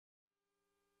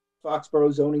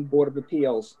Foxborough Zoning Board of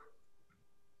Appeals.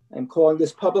 I'm calling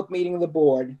this public meeting of the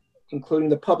board, including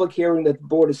the public hearing that the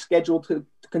board is scheduled to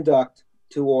conduct,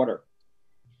 to order.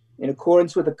 In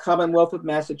accordance with the Commonwealth of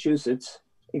Massachusetts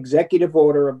Executive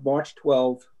Order of March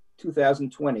 12,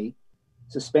 2020,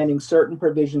 suspending certain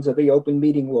provisions of the open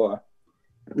meeting law,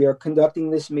 we are conducting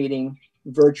this meeting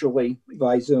virtually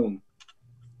by Zoom.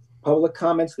 Public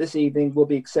comments this evening will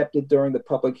be accepted during the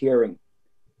public hearing.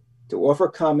 To offer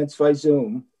comments by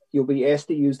Zoom, you'll be asked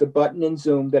to use the button in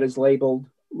Zoom that is labeled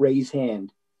Raise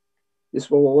Hand. This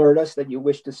will alert us that you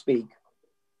wish to speak.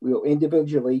 We will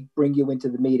individually bring you into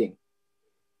the meeting.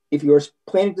 If you are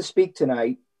planning to speak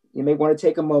tonight, you may want to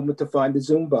take a moment to find the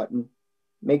Zoom button,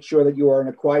 make sure that you are in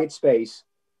a quiet space,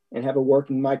 and have a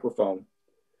working microphone.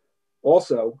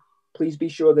 Also, please be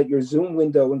sure that your Zoom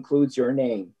window includes your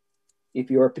name.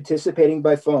 If you are participating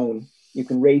by phone, you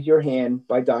can raise your hand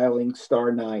by dialing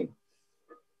 *9.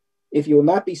 If you will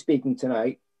not be speaking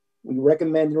tonight, we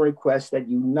recommend and request that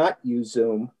you not use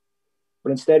Zoom,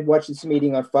 but instead watch this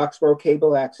meeting on Foxboro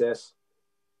Cable Access,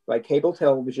 by cable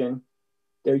television,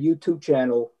 their YouTube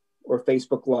channel, or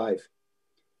Facebook Live.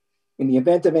 In the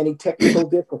event of any technical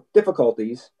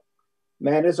difficulties,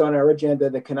 matters on our agenda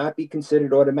that cannot be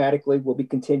considered automatically will be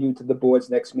continued to the board's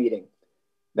next meeting.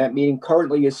 That meeting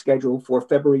currently is scheduled for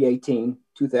February 18,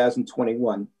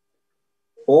 2021.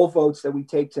 All votes that we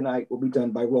take tonight will be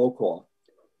done by roll call.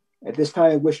 At this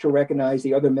time, I wish to recognize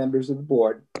the other members of the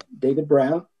board: David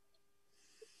Brown,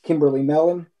 Kimberly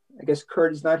Mellon. I guess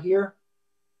Kurt is not here.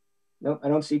 No, I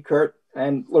don't see Kurt.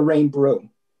 And Lorraine Brew.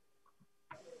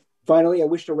 Finally, I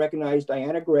wish to recognize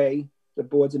Diana Gray, the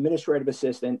board's administrative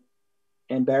assistant,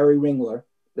 and Barry Ringler,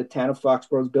 the town of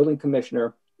Foxborough's building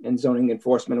commissioner and zoning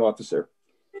enforcement officer.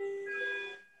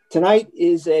 Tonight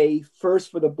is a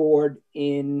first for the board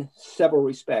in several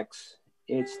respects.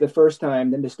 It's the first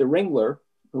time that Mr. Ringler,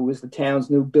 who is the town's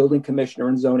new building commissioner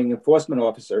and zoning enforcement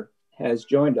officer, has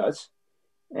joined us.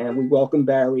 And we welcome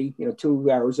Barry,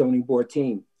 to our zoning board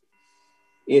team.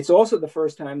 It's also the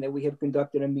first time that we have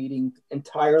conducted a meeting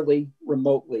entirely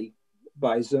remotely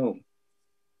by Zoom.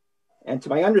 And to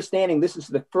my understanding,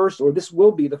 this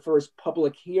will be the first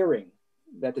public hearing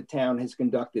that the town has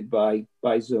conducted by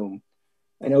Zoom.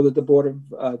 I know that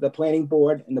the planning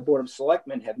board and the board of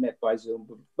selectmen have met by Zoom,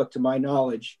 but to my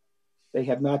knowledge, they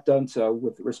have not done so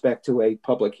with respect to a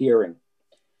public hearing.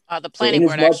 The planning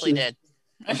board actually did.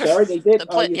 I'm sorry, they did?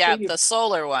 The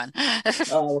solar one.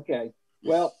 Oh, okay.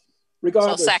 Well,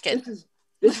 regardless, so second.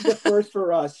 This is the first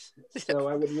for us, so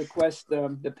I would request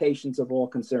the patience of all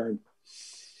concerned.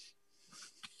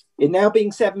 It now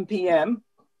being 7 p.m.,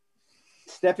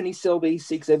 Stephanie Silby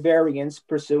seeks a variance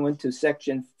pursuant to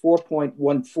section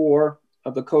 4.14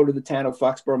 of the Code of the Town of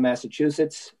Foxborough,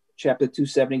 Massachusetts, Chapter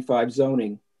 275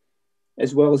 zoning,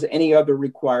 as well as any other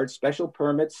required special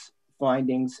permits,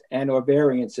 findings, and or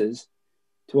variances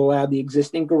to allow the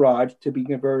existing garage to be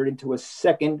converted into a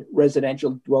second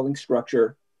residential dwelling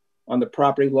structure on the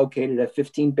property located at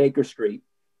 15 Baker Street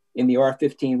in the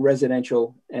R15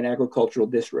 Residential and Agricultural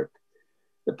District.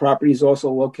 The property is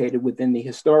also located within the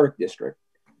Historic District.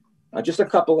 Just a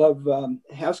couple of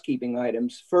housekeeping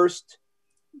items. First,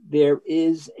 there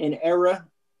is an error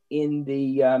in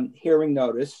the hearing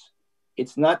notice.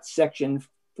 It's not section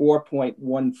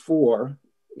 4.14,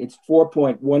 it's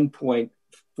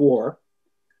 4.1.4.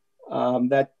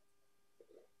 That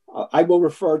I will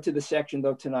refer to the section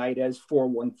though tonight as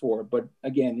 414, but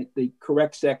again, the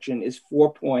correct section is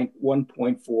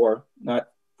 4.1.4, not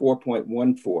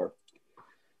 4.14.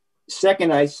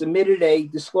 Second, I submitted a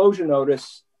disclosure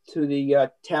notice to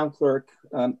the town clerk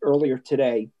earlier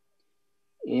today,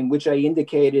 in which I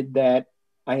indicated that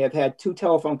I have had 2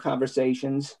 telephone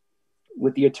conversations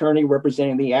with the attorney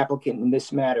representing the applicant in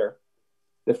this matter,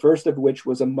 the first of which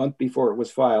was a month before it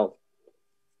was filed.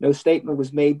 No statement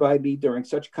was made by me during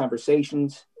such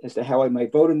conversations as to how I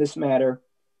might vote in this matter,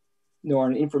 nor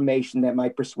an information that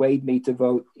might persuade me to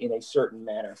vote in a certain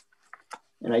manner.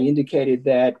 And I indicated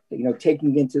that,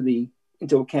 taking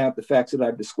into account the facts that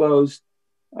I've disclosed,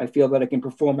 I feel that I can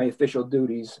perform my official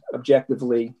duties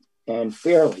objectively and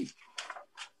fairly.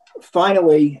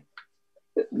 Finally,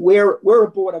 we're a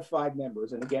board of 5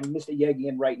 members. And again, Mr.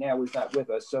 Yegian right now is not with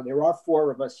us. So there are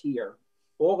 4 of us here.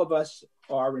 All of us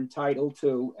are entitled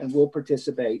to and will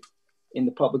participate in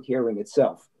the public hearing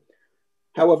itself.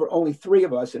 However, only 3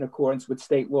 of us, in accordance with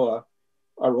state law,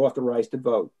 are authorized to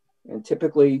vote. And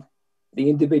typically, the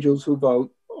individuals who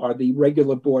vote are the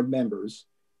regular board members,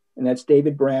 and that's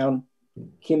David Brown,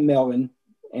 Kim Mellon,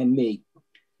 and me.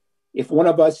 If one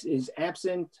of us is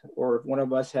absent, or if one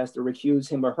of us has to recuse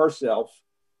him or herself,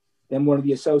 then one of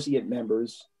the associate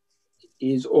members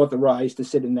is authorized to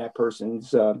sit in that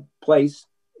person's place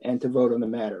and to vote on the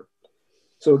matter.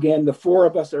 So again, the four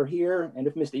of us are here, and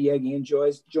if Mr. Yegian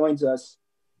joins us,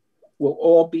 we'll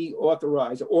all be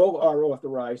authorized, all are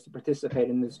authorized to participate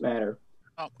in this matter.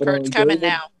 Oh, Kurt's coming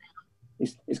now.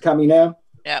 Is coming now?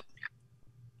 Yep.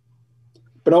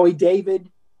 But only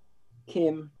David,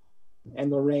 Kim,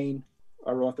 and Lorraine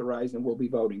are authorized and will be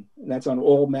voting. And that's on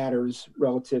all matters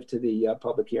relative to the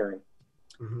public hearing.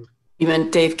 Mm-hmm. You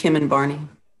meant Dave, Kim, and Barney?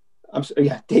 I'm sorry,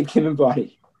 yeah, Dave, Kim, and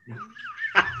Barney.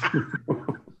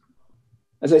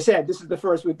 As I said, this is the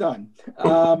first we've done.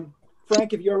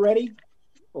 Frank, if you're ready,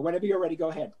 or whenever you're ready, go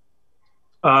ahead.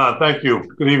 Thank you.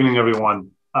 Good evening,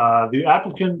 everyone. The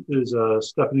applicant is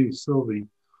Stephanie Sylvie,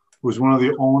 who is one of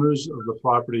the owners of the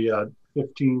property at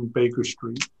 15 Baker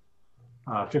Street.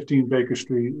 15 Baker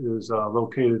Street is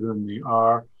located in the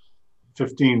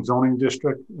R15 zoning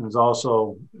district and is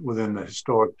also within the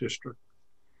historic district.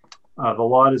 The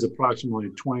lot is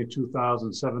approximately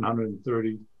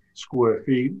 22,730 square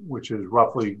feet, which is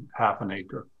roughly half an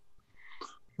acre.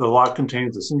 The lot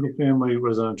contains a single-family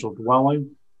residential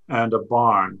dwelling and a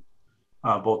barn.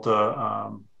 Both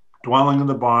the dwelling and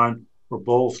the barn were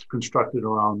both constructed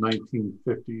around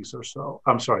 1950s or so.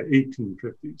 I'm sorry,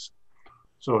 1850s.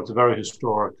 So it's a very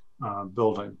historic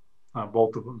building,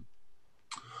 both of them.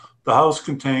 The house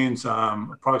contains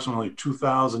approximately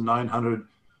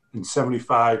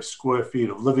 2,975 square feet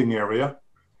of living area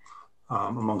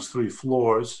amongst 3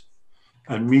 floors,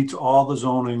 and meets all the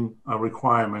zoning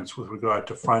requirements with regard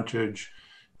to frontage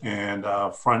and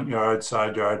front yard,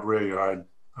 side yard, rear yard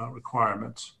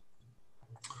requirements.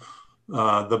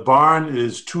 The barn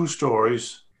is 2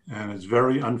 stories and is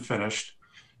very unfinished.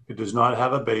 It does not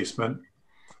have a basement.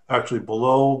 Actually,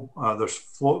 below the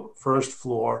first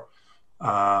floor,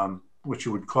 which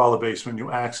you would call a basement,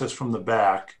 you access from the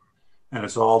back, and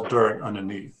it's all dirt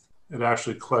underneath. It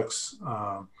actually collects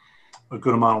a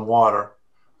good amount of water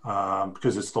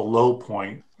because it's the low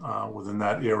point within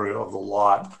that area of the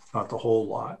lot, not the whole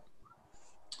lot.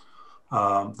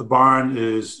 The barn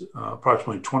is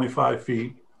approximately 25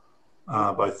 feet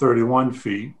by 31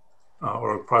 feet,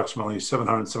 or approximately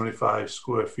 775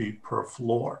 square feet per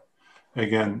floor.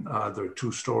 Again, there are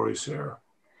 2 stories here.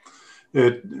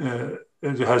 It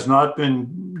has not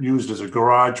been used as a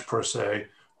garage per se.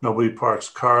 Nobody parks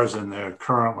cars in there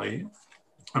currently.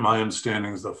 And my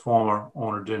understanding is the former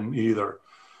owner didn't either.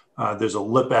 There's a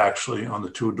lip actually on the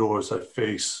 2 doors that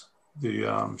face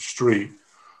the street,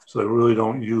 so they really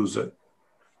don't use it.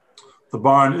 The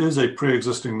barn is a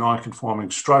pre-existing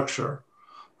non-conforming structure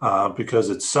because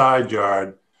its side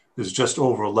yard is just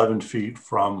over 11 feet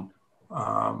from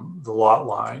the lot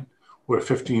line, where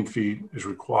 15 feet is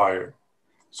required.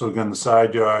 So again, the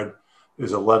side yard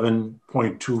is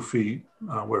 11.2 feet,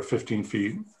 where 15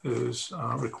 feet is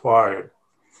required.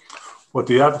 What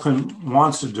the applicant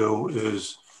wants to do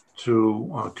is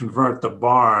to convert the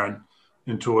barn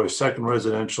into a second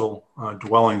residential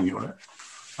dwelling unit.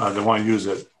 They want to use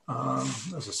it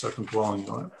as a second dwelling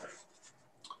unit.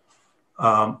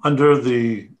 Under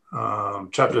the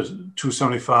Chapter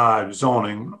 275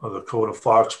 zoning of the Code of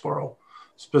Foxborough,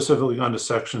 specifically under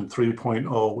Section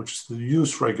 3.0, which is the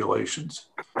use regulations,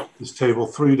 is Table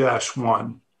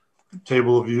 3-1,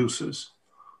 Table of Uses.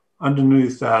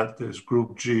 Underneath that, there's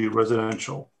Group G,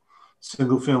 residential,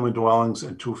 single-family dwellings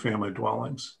and 2-family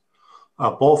dwellings.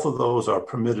 Both of those are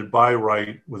permitted by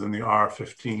right within the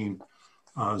R15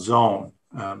 zone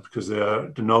because they are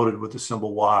denoted with the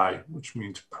symbol Y, which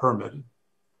means permitted.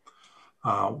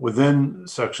 Within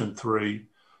Section 3,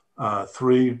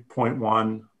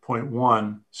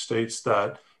 3.1.1 states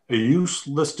that a use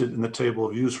listed in the Table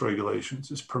of Use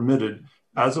Regulations is permitted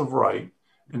as of right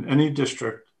in any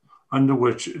district under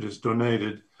which it is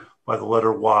denoted by the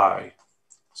letter Y,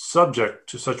 subject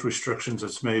to such restrictions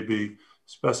as may be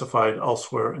specified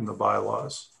elsewhere in the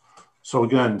bylaws. So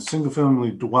again,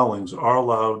 single-family dwellings are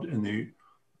allowed in the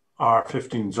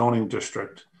R15 zoning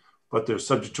district, but they're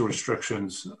subject to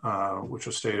restrictions which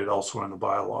are stated elsewhere in the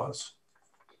bylaws.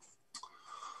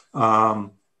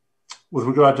 With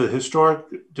regard to the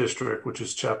historic district, which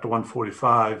is Chapter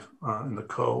 145 in the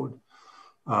code,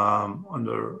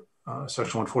 under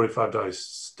Section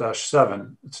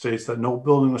 145-7, it states that no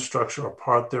building or structure or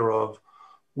part thereof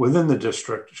within the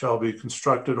district shall be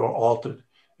constructed or altered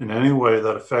in any way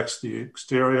that affects the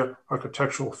exterior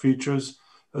architectural features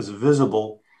as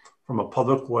visible from a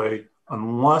public way,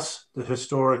 unless the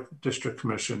Historic District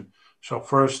Commission shall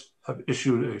first have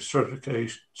issued a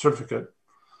certificate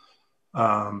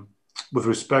with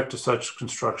respect to such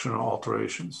construction or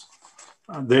alterations.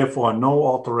 Therefore, no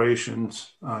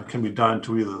alterations can be done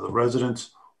to either the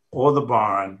residence or the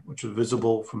barn, which is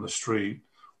visible from the street,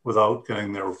 without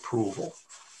getting their approval.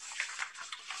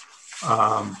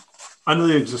 Under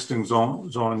the existing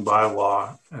zoning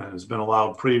bylaw, and has been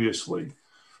allowed previously,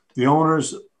 the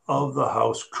owners of the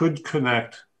house could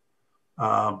connect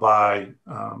by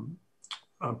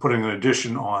putting an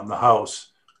addition on the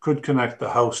house, could connect the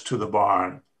house to the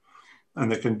barn.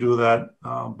 And they can do that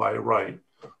by right.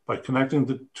 By connecting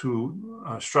the two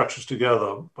structures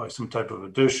together by some type of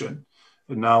addition,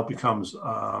 it now becomes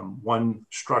one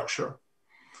structure.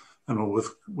 And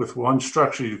with one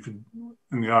structure, you could,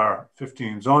 in the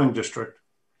R15 zoning district,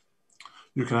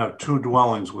 you can have two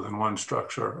dwellings within one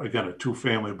structure. Again, a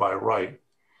two-family by right.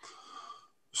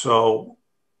 So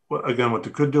again, what they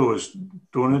could do is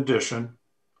do an addition,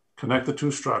 connect the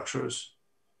two structures,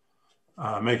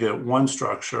 make it one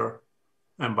structure,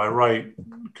 and by right,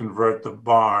 convert the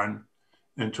barn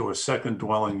into a second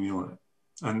dwelling unit.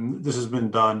 And this has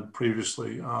been done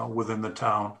previously within the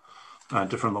town at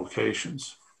different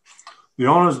locations. The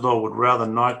owners, though, would rather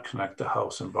not connect the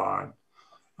house and barn.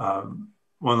 One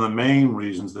of the main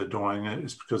reasons they're doing it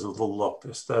is because of the look, the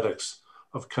aesthetics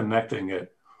of connecting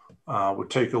it would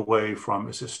take away from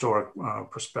its historic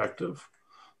perspective.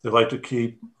 They like to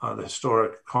keep the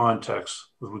historic context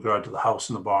with regard to the house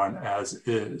and the barn as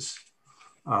is.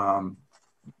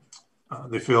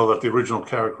 They feel that the original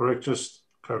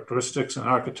characteristics and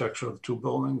architecture of the two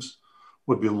buildings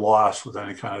would be lost with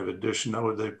any kind of addition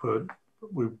that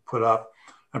we put up,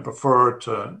 and prefer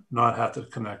to not have to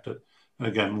connect it. And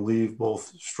again, leave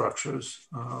both structures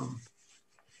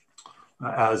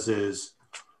as is,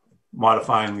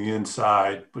 modifying the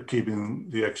inside, but keeping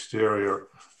the exterior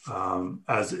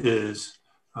as is,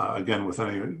 again, with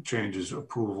any changes,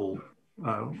 approval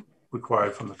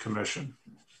required from the commission.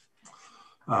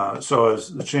 So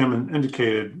as the chairman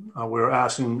indicated, we're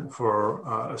asking for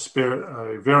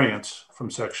a variance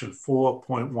from section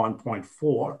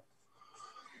 4.1.4,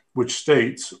 which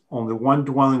states only one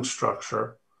dwelling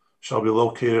structure shall be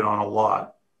located on a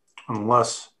lot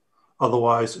unless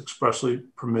otherwise expressly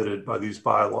permitted by these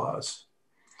bylaws.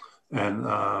 And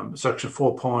section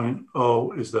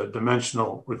 4.0 is the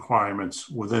dimensional requirements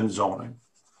within zoning.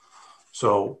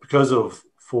 So because of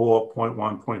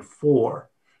 4.1.4,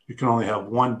 you can only have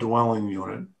one dwelling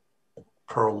unit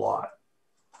per lot.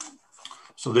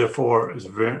 So therefore, a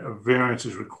variance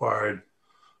is required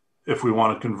if we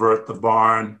want to convert the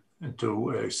barn into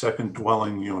a second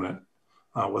dwelling unit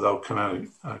without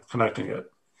connecting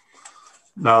it.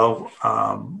 Now,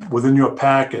 within your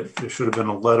packet, there should have been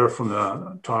a letter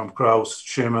from Tom Kraus,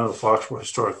 chairman of the Foxborough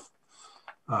Historic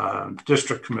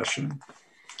District Commission,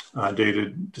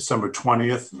 dated December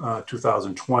 20th,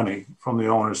 2020, from the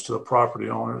owners to the property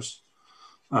owners,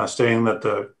 stating that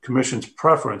the commission's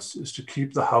preference is to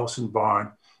keep the house and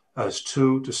barn as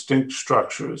two distinct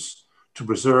structures to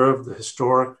preserve the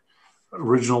historic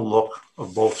original look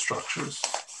of both structures.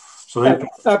 So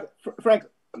Frank,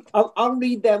 I'll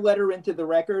read that letter into the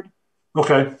record.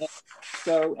 Okay.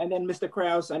 So, and then Mr.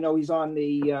 Kraus, I know he's on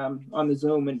the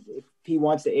Zoom, and if he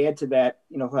wants to add to that,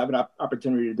 he'll have an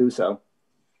opportunity to do so.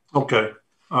 Okay.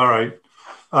 All right.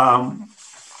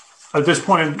 At this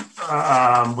point,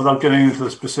 without getting into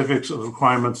the specifics of the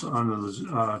requirements under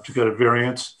the, to get a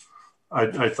variance,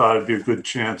 I thought it'd be a good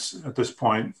chance at this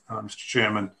point, Mr.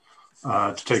 Chairman,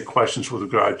 to take questions with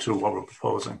regard to what we're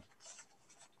proposing.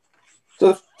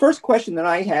 So the first question that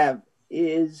I have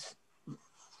is,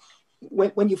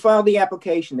 when you filed the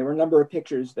application, there were a number of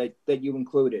pictures that you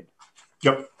included.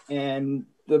 Yep. And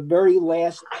the very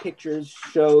last pictures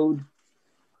showed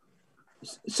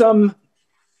some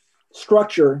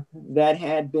structure that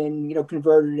had been,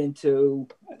 converted into,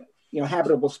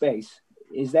 habitable space.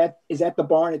 Is that the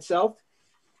barn itself?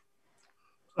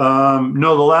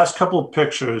 No, the last couple of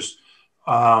pictures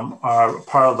are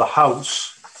part of the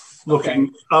house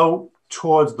looking out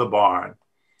towards the barn.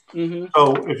 Mm-hmm.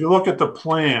 So if you look at the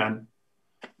plan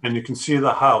and you can see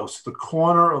the house, the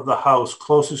corner of the house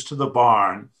closest to the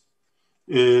barn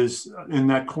is, in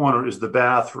that corner is the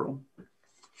bathroom,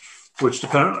 which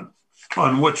depending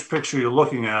on which picture you're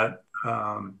looking at,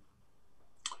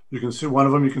 you can see one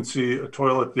of them, you can see a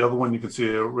toilet, the other one you can see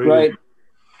a radio. Right.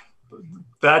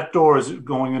 That door is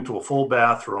going into a full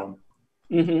bathroom,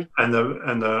 mm-hmm. and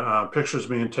the picture is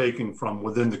being taken from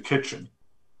within the kitchen.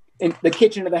 In the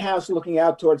kitchen of the house looking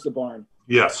out towards the barn?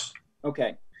 Yes.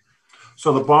 Okay.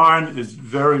 So the barn is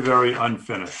very, very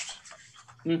unfinished.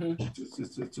 Mm-hmm.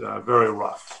 It's very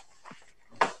rough.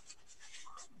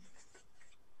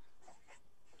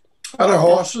 Are there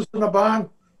horses in the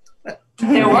barn?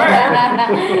 There were.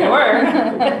 There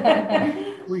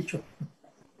were.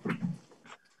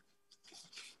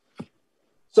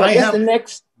 So I guess the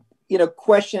next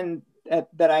question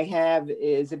that I have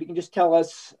is if you can just tell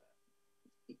us,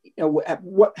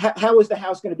 how is the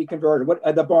house going to be converted?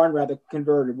 The barn rather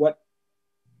converted? What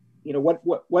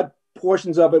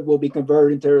portions of it will be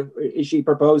converted into? Is she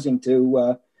proposing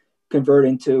to convert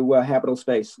into habitable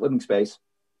space, living space?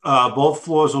 Both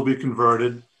floors will be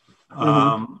converted.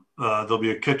 There'll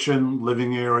be a kitchen,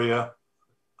 living area,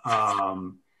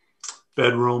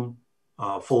 bedroom,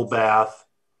 full bath,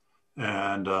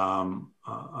 and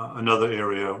another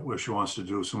area where she wants to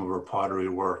do some of her pottery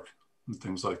work and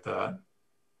things like that.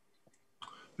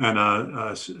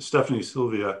 And Stephanie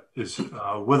Sylvia is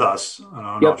with us.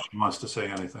 I don't know if she wants to say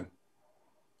anything.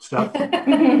 Steph? Is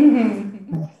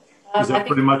that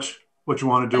pretty much what you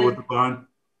want to do with the barn?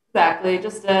 Exactly.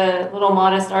 Just a little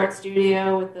modest art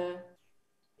studio with the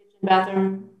kitchen,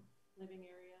 bathroom, living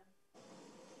area.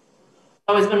 It's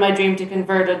always been my dream to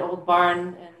convert an old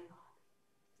barn,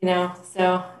 and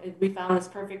so we found this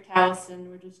perfect house, and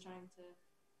we're just trying to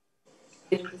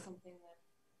get into something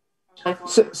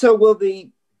that. So will the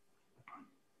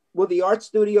art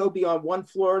studio be on one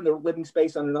floor and the living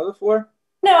space on another floor?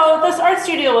 No, this art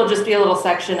studio will just be a little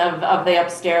section of the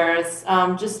upstairs,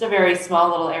 just a very small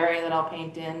little area that I'll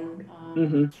paint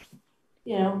in.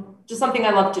 Just something I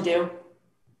love to do.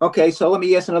 Okay, so let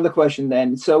me ask another question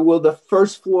then. So will the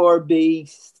first floor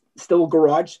be still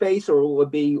garage space, or will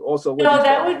it be also living space?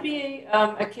 That would be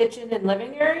a kitchen and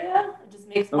living area. It just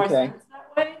makes more sense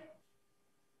that way.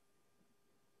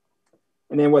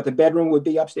 And then the bedroom would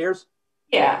be upstairs?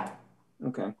 Yeah.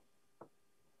 Okay.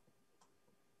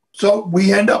 So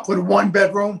we end up with 1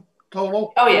 bedroom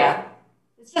total? Oh, yeah.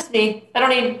 It's just me. I don't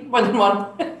need more than one.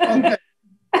 Okay.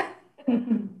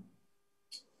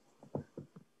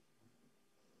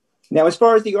 Now, as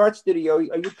far as the art studio,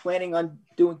 are you planning on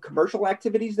doing commercial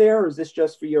activities there, or is this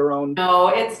just for your own? No,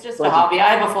 it's just a hobby. I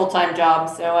have a full-time job,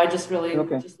 so I just really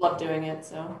just love doing it.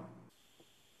 So.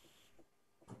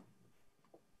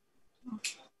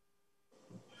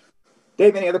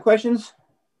 Dave, any other questions?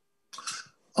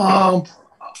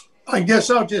 I guess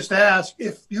I'll just ask,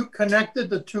 if you connected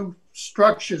the 2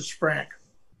 structures, Frank,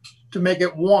 to make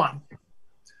it one,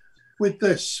 with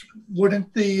this,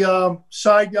 wouldn't the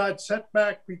side yard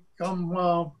setback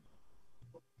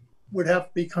would have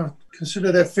to be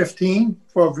considered at 15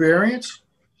 for a variance?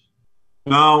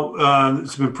 No,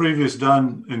 it's been previously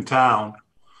done in town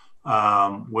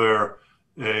where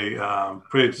a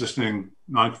pre-existing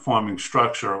non-conforming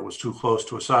structure was too close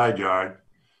to a side yard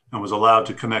and was allowed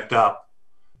to connect up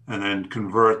and then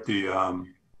convert the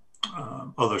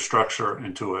other structure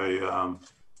into a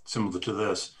similar to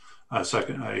this, a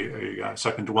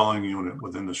second dwelling unit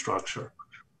within the structure.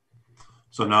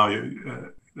 So now it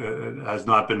has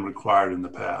not been required in the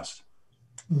past.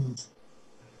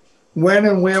 When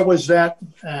and where was that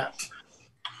at?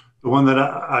 The one that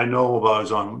I know about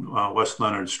is on West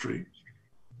Leonard Street.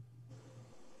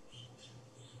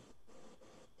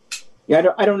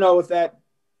 Yeah, I don't know if that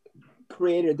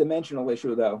created a dimensional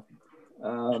issue, though.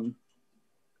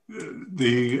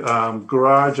 The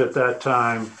garage at that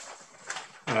time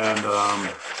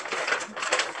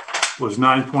was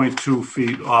 9.2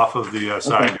 feet off of the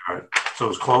side yard, so it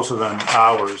was closer than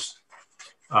ours.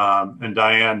 And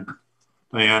Diana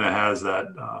has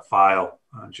that file,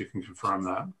 and she can confirm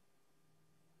that.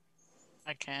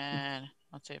 I can.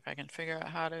 Let's see if I can figure out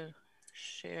how to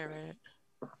share it.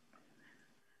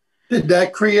 Did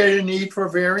that create a need for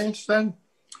variance then?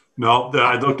 No,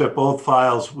 I looked at both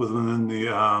files within the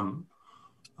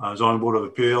Zoning Board of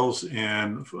Appeals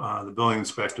and the Building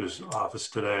Inspector's office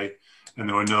today, and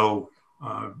there were no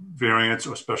variance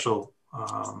or special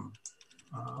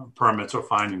permits or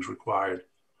findings required.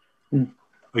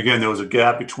 Again, there was a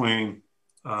gap between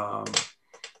a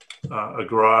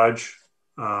garage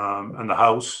and the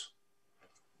house.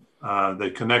 They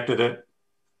connected it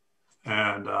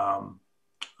and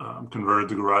converted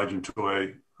the garage into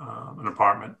an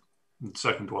apartment,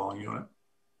 second dwelling unit.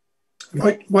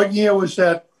 What year was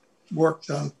that work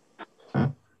done?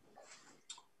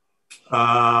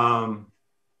 I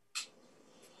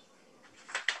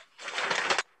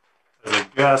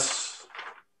guess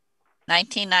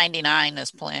 1999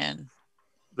 is planned.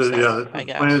 The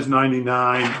plan is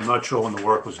 99. I'm not sure when the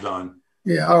work was done.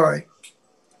 Yeah, all right.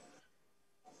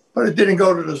 But it didn't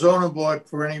go to the zoning board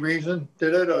for any reason,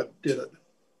 did it, or did it?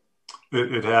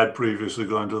 It had previously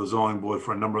gone to the zoning board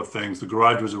for a number of things. The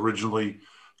garage was originally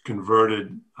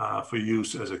converted for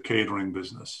use as a catering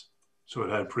business. So it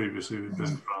had previously been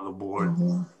in front of the board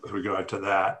with regard to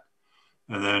that.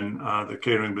 And then the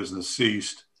catering business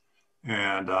ceased.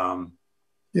 And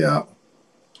yeah.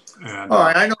 And all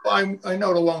right, I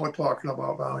know the one we're talking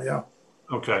about now, yeah.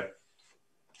 Okay.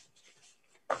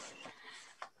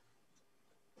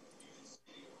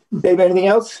 Dave, anything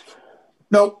else?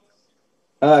 Nope.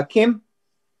 Kim?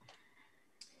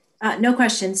 No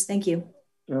questions. Thank you.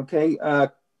 Okay.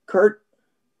 Kurt?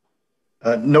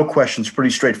 No questions.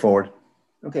 Pretty straightforward.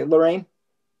 Okay. Lorraine?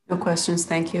 No questions,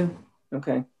 thank you.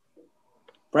 Okay.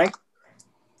 Frank?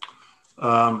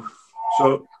 So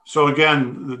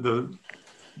again,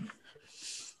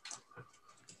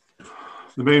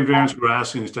 the main variance we're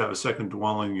asking is to have a second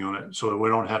dwelling unit so that we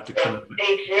don't have to connect.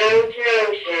 800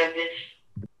 service.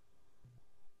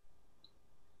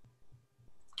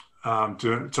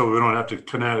 So we don't have to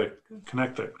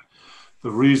connect it.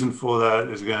 The reason for that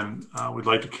is, again, we'd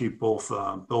like to keep both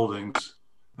buildings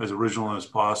as original as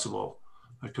possible.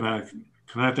 Connecting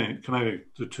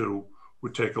the two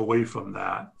would take away from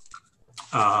that.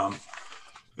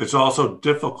 It's also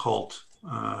difficult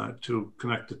to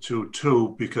connect the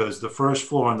two because the first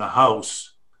floor in the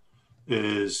house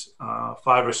is 5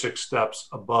 or 6 steps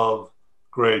above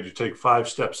grade. You take 5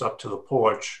 steps up to the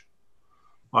porch,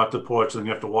 walk the porch, then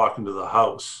you have to walk into the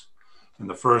house. And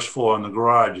the first floor in the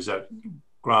garage is at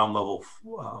ground level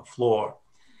floor.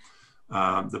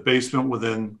 The basement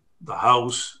within the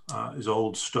house is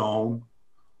old stone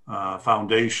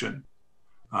foundation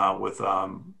with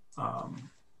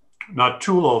not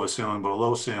too low of a ceiling, but a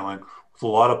low ceiling with a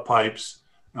lot of pipes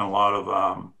and a lot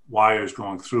of wires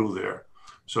going through there.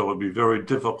 So it would be very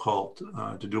difficult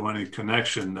to do any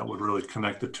connection that would really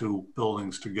connect the two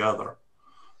buildings together.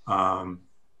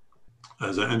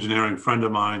 As an engineering friend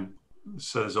of mine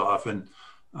says often,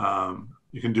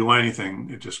 you can do anything,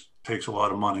 it just takes a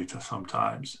lot of money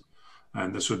sometimes.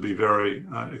 And this would be very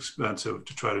expensive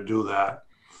to try to do that.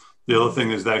 The other thing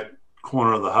is that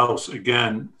corner of the house,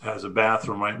 again, has a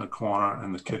bathroom right in the corner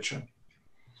and the kitchen.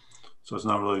 So it's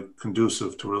not really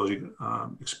conducive to really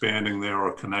expanding there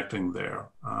or connecting there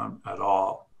at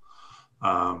all.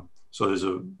 So there's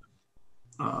a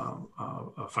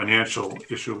financial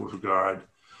issue with regard,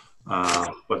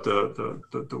 but the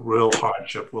real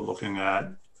hardship we're looking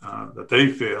at that they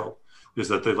feel is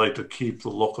that they'd like to keep the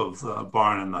look of the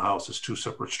barn and the house as 2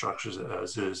 separate structures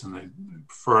as is, and they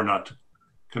prefer not to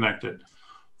connect it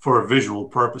for visual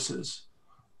purposes.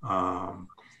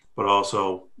 But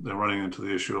also they're running into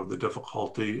the issue of the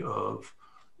difficulty of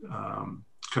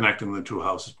connecting the 2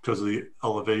 houses because of the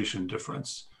elevation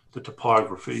difference, the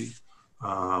topography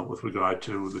with regard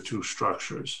to the 2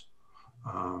 structures,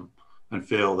 and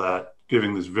feel that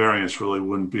giving this variance really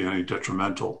wouldn't be any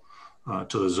detrimental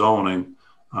to the zoning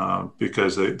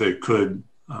because they could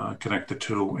connect the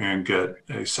 2 and get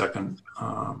a second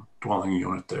dwelling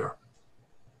unit there.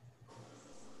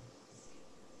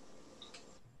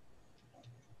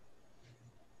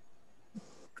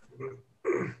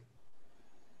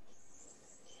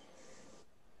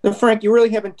 So Frank, you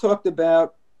really haven't talked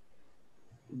about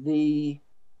the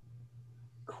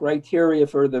criteria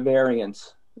for the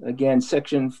variance. Again,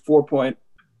 section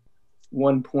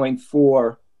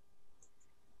 4.1.4,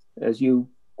 as you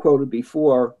quoted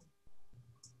before,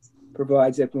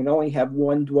 provides that we can only have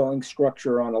 1 dwelling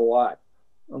structure on a lot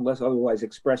unless otherwise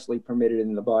expressly permitted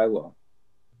in the bylaw.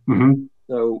 Mm-hmm.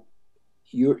 So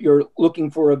you're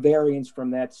looking for a variance from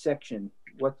that section.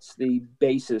 What's the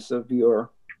basis of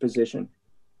your position?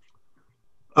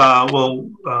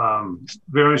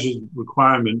 Various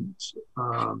requirements,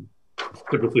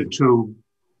 typically 2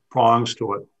 prongs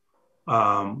to it.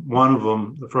 One of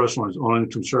them, the first one, is owing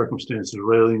to circumstances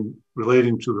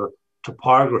relating to the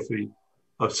topography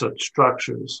of such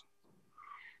structures.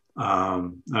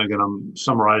 And again, I'm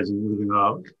summarizing, moving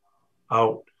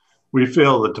out. We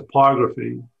feel the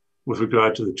topography with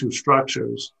regard to the 2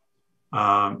 structures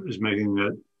is making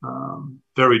it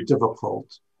very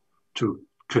difficult to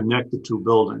connect the 2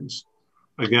 buildings.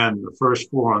 Again, the first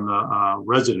floor on the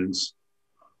residence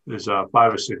is 5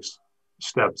 or 6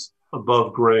 steps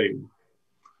above grade.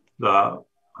 The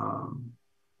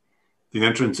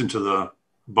entrance into the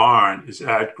barn is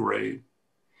at grade.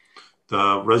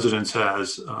 The residence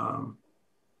has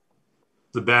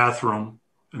the bathroom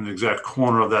in the exact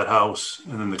corner of that house,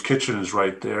 and then the kitchen is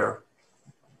right there.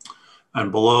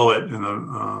 And below it in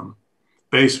the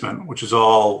basement, which is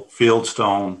all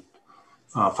fieldstone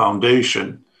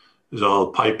foundation, is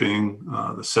all piping,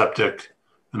 the septic,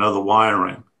 and other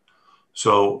wiring.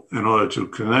 So in order to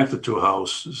connect the 2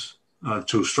 houses,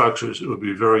 2 structures, it would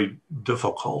be very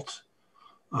difficult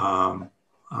to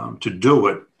do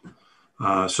it.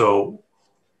 So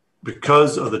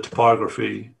because of the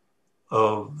topography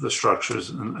of the structures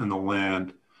and the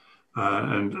land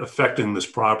and affecting this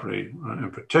property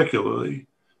in particularly,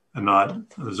 and not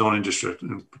the zoning district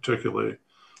in particularly,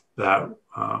 that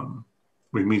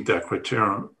we meet that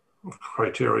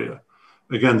criteria.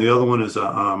 Again, the other one is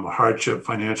a hardship,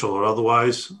 financial or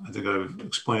otherwise. I think I've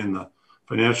explained the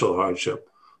financial hardship,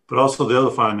 but also the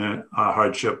other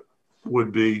hardship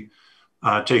would be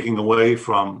taking away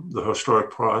from the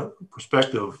historic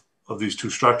perspective of these two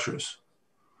structures.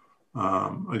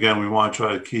 Again, we want to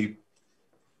try to keep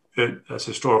it as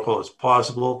historical as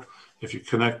possible. If you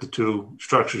connect the two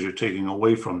structures, you're taking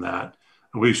away from that.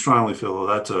 And we strongly feel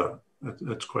that's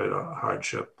quite a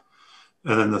hardship.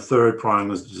 And then the third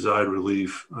prong is desired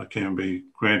relief can be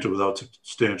granted without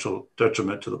substantial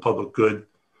detriment to the public good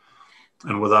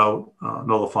and without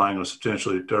nullifying or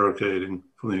substantially derogating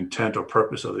from the intent or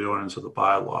purpose of the ordinance of the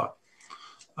bylaw.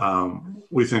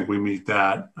 We think we meet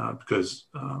that because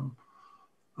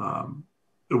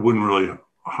it wouldn't really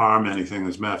harm anything.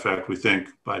 As a matter of fact, we think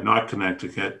by not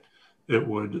connecting it, it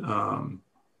would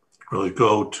really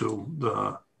go to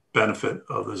the benefit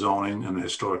of the zoning and the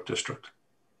historic district.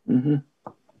 Mm-hmm.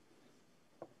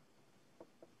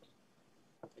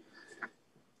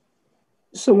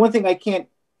 So one thing I can't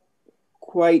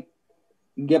quite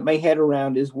get my head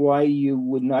around is why you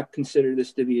would not consider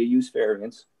this to be a use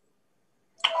variance.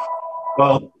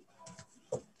 Well,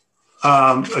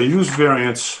 a use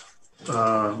variance,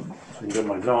 I can get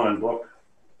my zoning book.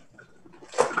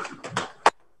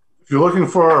 If you're looking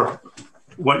for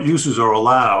what uses are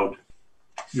allowed,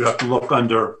 you have to look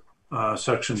under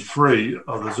section 3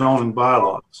 of the zoning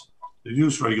bylaws, the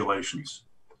use regulations.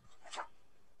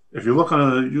 If you look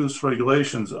under the use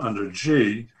regulations under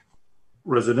G,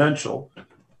 residential,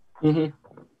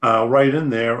 right in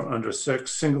there under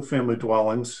 6, single family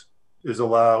dwellings is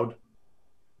allowed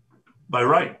by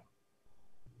right,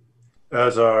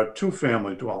 as are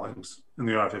 2-family dwellings in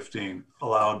the R15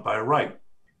 allowed by right.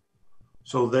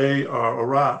 So they are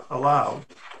allowed.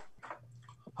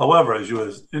 However, as you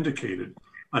has indicated,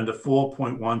 under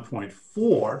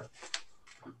 4.1.4,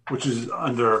 which is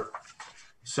under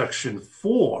section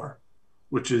 4,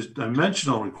 which is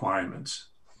dimensional requirements,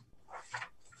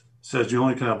 says you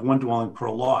only can have one dwelling per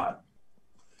lot.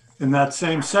 In that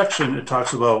same section, it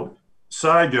talks about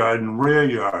side yard and rear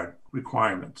yard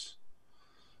requirements.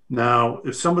 Now,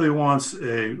 if somebody wants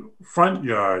a front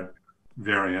yard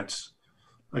variance,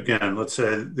 again, let's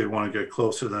say they want to get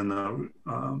closer than the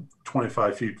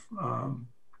 25 feet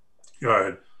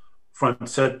yard front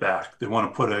setback, they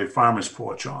want to put a farmer's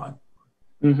porch on,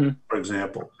 for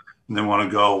example, and they want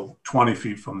to go 20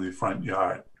 feet from the front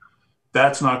yard.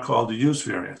 That's not called a use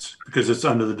variance because it's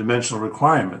under the dimensional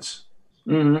requirements.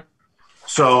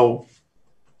 So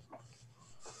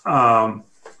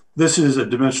this is a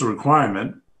dimensional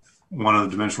requirement. One of the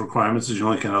dimensional requirements is you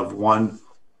only can have one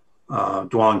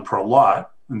dwelling per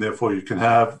lot, and therefore you can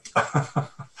have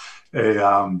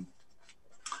you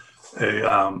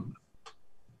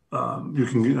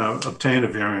can obtain a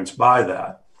variance by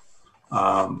that.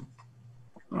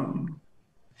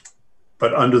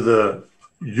 But under the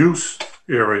use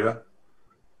area,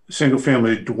 single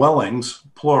family dwellings,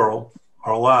 plural,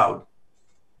 are allowed.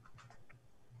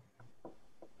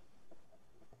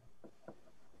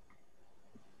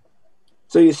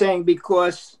 So you're saying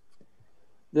because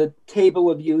the table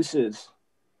of uses,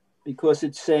 because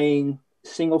it's saying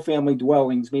single family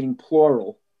dwellings, meaning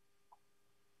plural,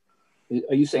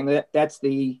 are you saying that that's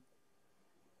the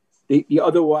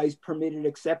otherwise permitted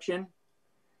exception?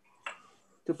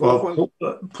 Well,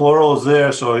 plural is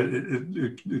there, so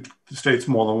it states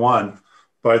more than one.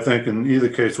 But I think in either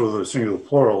case, whether it's single or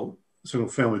plural, single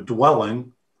family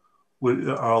dwelling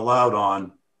are allowed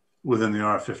on within the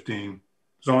R15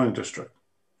 zoning district.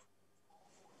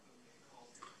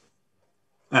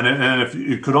 And if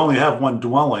you could only have one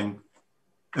dwelling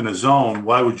in a zone,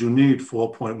 why would you need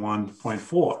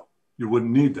 4.1.4? You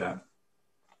wouldn't need that.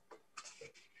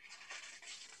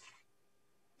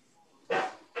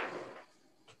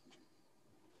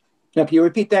 Now, can you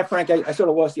repeat that, Frank? I sort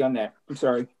of lost you on that. I'm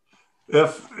sorry.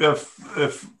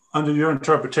 If under your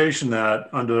interpretation that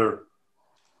under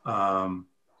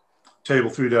table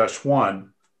 3-1,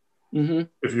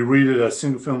 if you read it as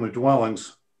single family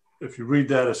dwellings, if you read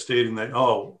that as stating that,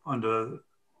 oh, under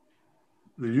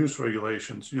the use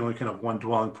regulations, you only can have one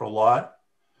dwelling per lot,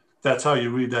 that's how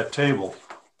you read that table.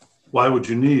 Why would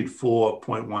you need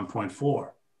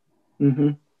 4.1.4?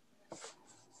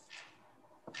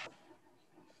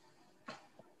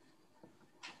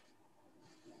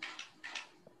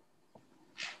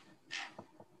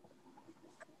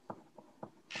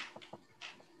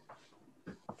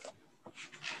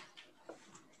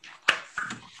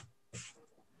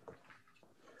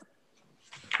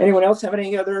 Anyone else have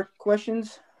any other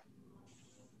questions?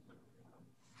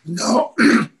 No.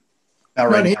 Not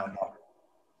right now, no.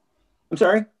 I'm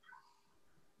sorry?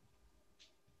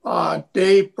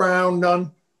 Dave Brown,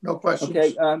 none. No questions.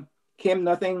 Okay, Kim,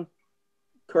 nothing?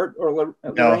 Kurt or No,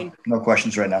 Lorraine? no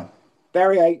questions right now.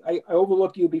 Barry, I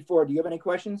overlooked you before. Do you have any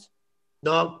questions?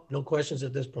 No, no questions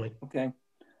at this point. Okay.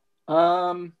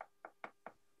 Why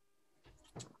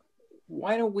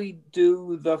don't we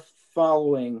do the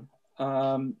following?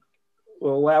 We'll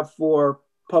allow for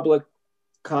public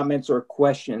comments or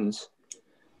questions.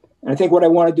 And I think what I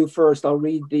want to do first, I'll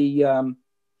read the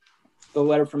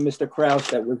letter from Mr. Kraus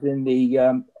that was in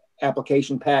the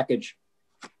application package.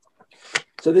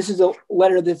 So this is a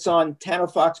letter that's on Town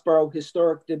of Foxborough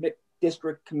Historic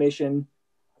District Commission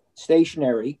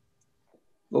stationery.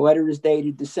 The letter is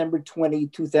dated December 20,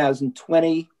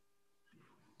 2020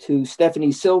 to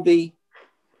Stephanie Sylvie,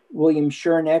 William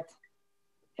Sherneck,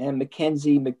 and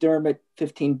Mackenzie McDermott,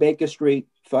 15 Baker Street,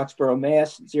 Foxborough,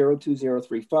 Mass.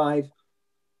 02035.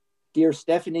 Dear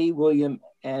Stephanie, William,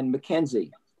 and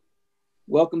Mackenzie,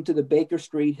 welcome to the Baker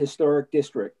Street Historic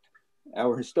District.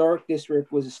 Our historic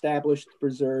district was established to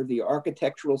preserve the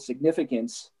architectural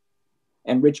significance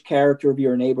and rich character of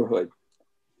your neighborhood.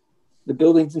 The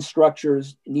buildings and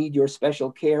structures need your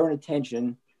special care and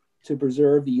attention to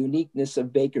preserve the uniqueness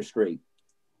of Baker Street.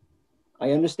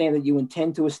 I understand that you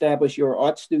intend to establish your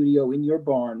art studio in your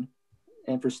barn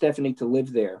and for Stephanie to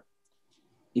live there.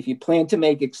 If you plan to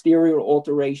make exterior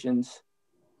alterations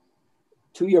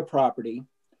to your property,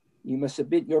 you must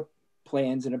submit your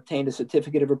plans and obtain a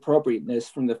certificate of appropriateness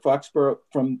from the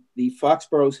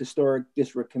Foxborough's Historic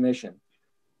District Commission.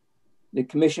 The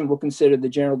commission will consider the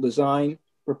general design,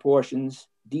 proportions,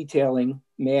 detailing,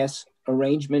 mass,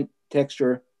 arrangement,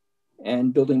 texture,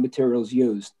 and building materials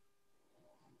used.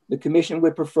 The commission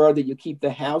would prefer that you keep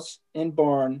the house and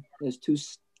barn as two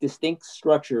distinct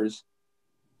structures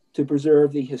to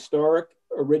preserve the historic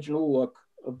original look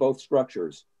of both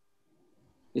structures.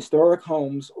 Historic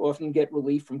homes often get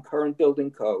relief from current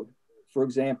building code, for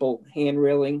example, hand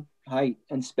railing, height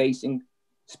and spacing,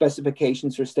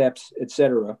 specifications for steps,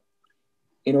 etc.,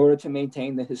 in order to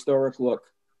maintain the historic look.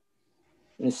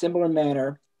 In a similar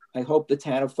manner, I hope the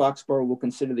town of Foxborough will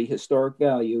consider the historic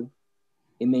value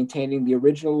in maintaining the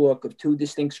original look of two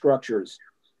distinct structures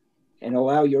and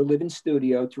allow your living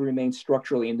studio to remain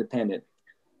structurally independent.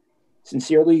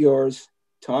 Sincerely yours,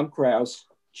 Tom Kraus,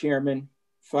 Chairman,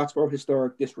 Foxborough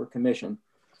Historic District Commission.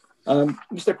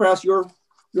 Mr. Kraus, you're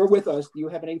with us. Do you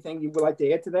have anything you would like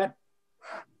to add to that?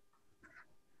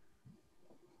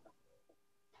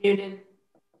 Muted.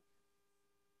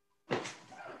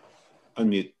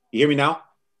 Unmute. You hear me now?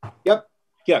 Yep.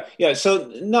 Yeah.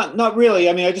 So not really.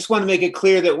 I mean, I just want to make it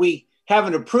clear that we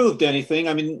haven't approved anything.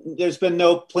 I mean, there's been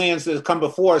no plans that have come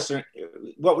before us.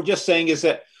 What we're just saying is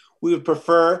that we would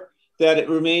prefer that it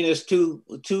remain as two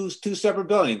separate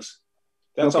buildings.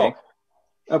 That's okay.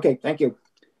 all. Okay, thank you.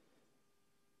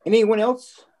 Anyone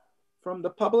else from the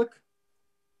public?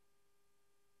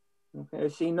 Okay, I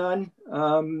see none.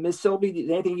 Ms.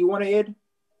 Sylvie, anything you want to add?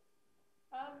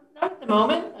 Not at the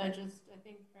moment. I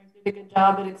think Frank did a good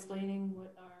job at explaining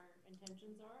what our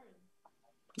intentions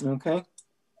are. Okay.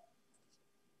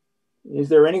 Is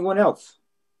there anyone else?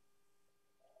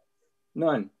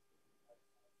 None.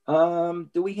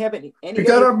 Do we have any We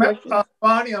got other questions?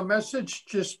 Bonnie, a message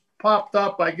just popped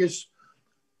up. I guess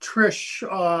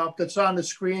Trish, that's on the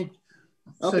screen,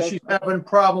 says she's having a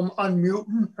problem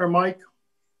unmuting her mic.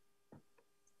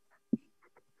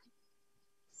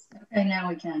 Okay, now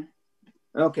we can.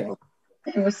 Okay.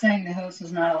 It was saying the host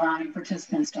was not allowing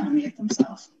participants to unmute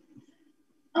themselves.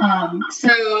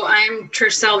 So I'm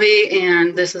Trish Selvey,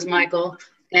 and this is Michael,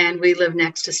 and we live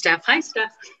next to Steph. Hi,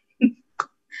 Steph.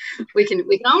 we can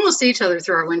almost see each other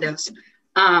through our windows.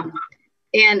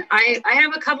 And I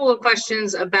have a couple of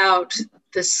questions about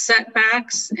the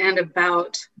setbacks and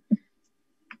about,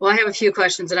 well, I have a few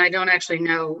questions and I don't actually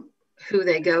know who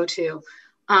they go to.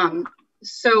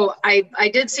 So I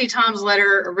did see Tom's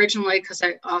letter originally because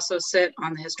I also sit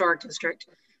on the historic district.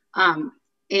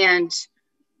 And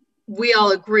we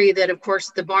all agree that, of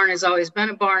course, the barn has always been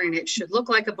a barn and it should look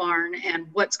like a barn. And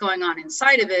what's going on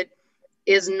inside of it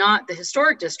is not the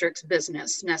historic district's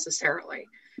business necessarily,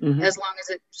 as long as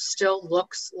it still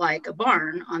looks like a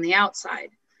barn on the outside.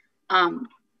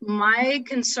 My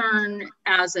concern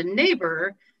as a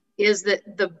neighbor is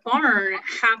that the barn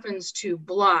happens to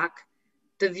block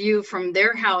the view from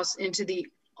their house into the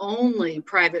only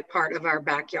private part of our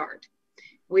backyard.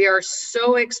 We are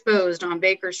so exposed on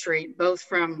Baker Street, both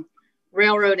from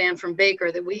Railroad and from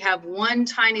Baker, that we have one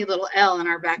tiny little L in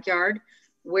our backyard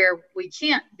where we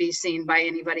can't be seen by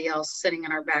anybody else sitting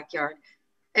in our backyard,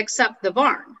 except the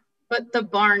barn. But the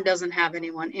barn doesn't have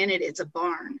anyone in it. It's a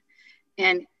barn.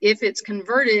 And if it's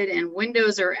converted and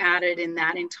windows are added in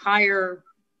that entire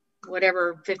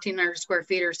whatever 1,500 square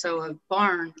feet or so of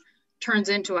barn turns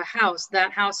into a house,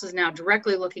 that house is now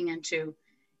directly looking into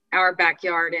our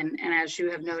backyard. And as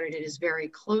you have noted, it is very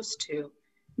close to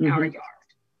our yard.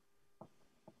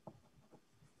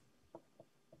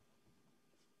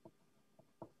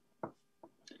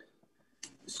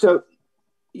 So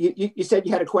you said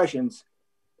you had questions.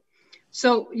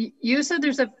 So you said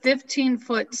there's a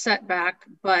 15-foot setback,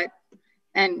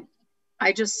 and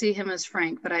I just see him as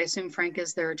Frank, but I assume Frank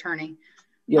is their attorney.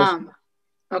 Yes.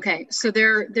 Okay, so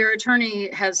their attorney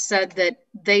has said that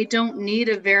they don't need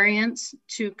a variance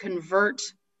to convert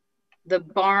the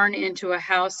barn into a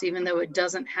house, even though it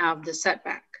doesn't have the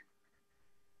setback.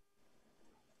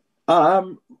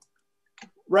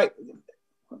 Right.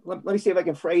 Let me see if I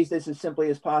can phrase this as simply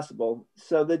as possible.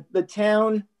 So the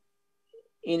town,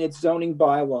 in its zoning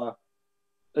bylaw,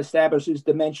 establishes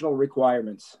dimensional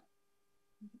requirements.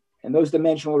 And those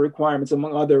dimensional requirements,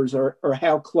 among others, are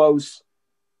how close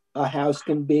a house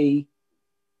can be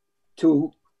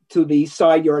to the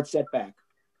side yard setback.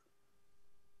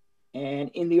 And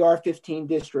in the R15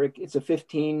 district, it's a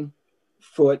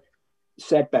 15-foot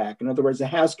setback. In other words, a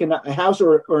house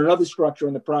or another structure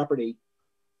on the property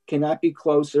cannot be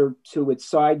closer to its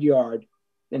side yard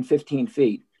than 15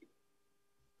 feet.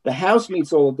 The house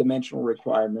meets all the dimensional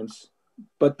requirements,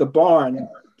 but the barn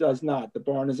does not. The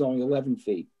barn is only 11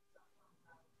 feet.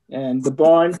 And the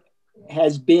barn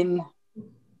has been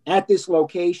at this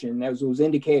location, as was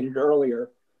indicated earlier,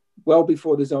 well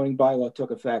before the zoning bylaw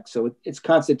took effect. So it's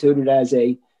constituted as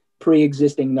a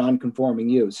pre-existing non-conforming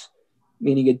use,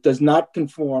 meaning it does not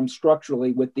conform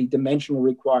structurally with the dimensional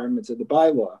requirements of the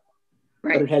bylaw.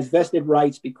 Right. But it has vested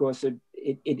rights because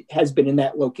it has been in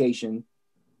that location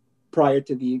prior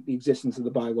to the existence of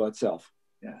the bylaw itself.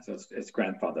 Yeah, so it's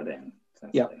grandfathered in.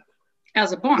 Yeah.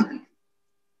 As a barn.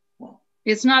 Well,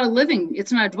 it's not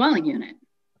a dwelling unit.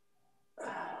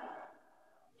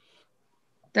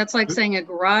 That's like saying a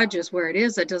garage is where it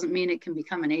is. That doesn't mean it can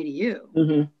become an ADU.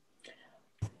 Mm-hmm.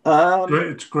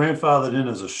 It's grandfathered in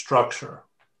as a structure.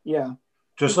 Yeah.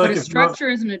 Just but like a structure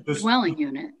isn't a dwelling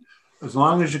unit. As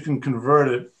long as you can convert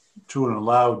it to an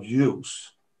allowed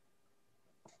use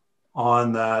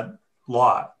on that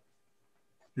lot,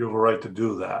 you have a right to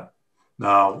do that.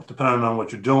 Now, depending on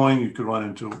what you're doing, you could run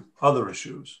into other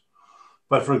issues.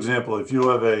 But for example, if you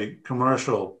have a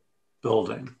commercial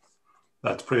building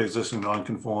that's pre-existing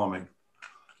non-conforming,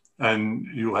 and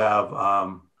you have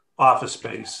office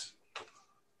space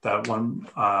that one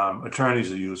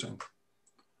attorneys are using,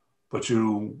 but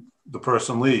the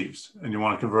person leaves and you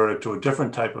want to convert it to a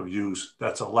different type of use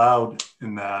that's allowed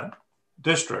in that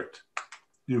district,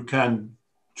 you can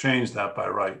change that by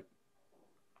right.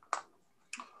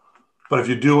 But if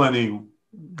you do any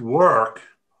work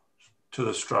to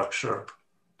the structure,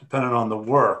 depending on the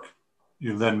work,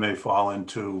 you then may fall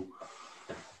into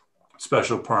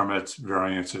special permits,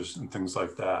 variances, and things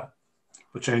like that.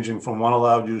 But changing from one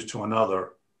allowed use to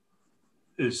another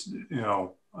is,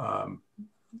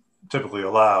 typically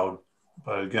allowed.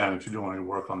 But again, if you're doing any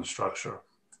work on the structure,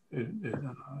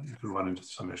 you could run into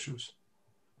some issues.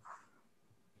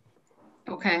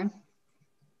 Okay.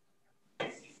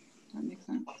 That makes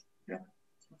sense. Yeah.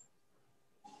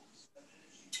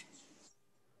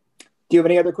 Do you have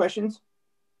any other questions?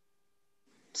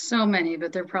 So many,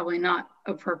 but they're probably not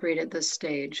appropriate at this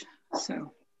stage.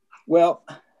 So, well,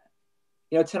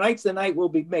 tonight's the night we'll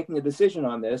be making a decision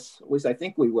on this, at least I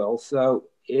think we will. So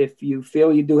if you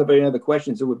feel you do have any other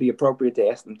questions, it would be appropriate to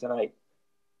ask them tonight.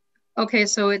 Okay,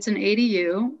 so it's an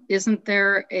ADU. Isn't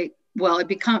there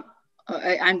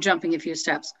I'm jumping a few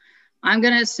steps. I'm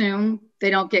going to assume they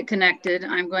don't get connected.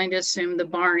 I'm going to assume the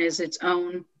barn is its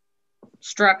own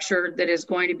structure that is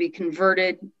going to be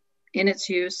converted in its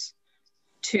use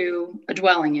to a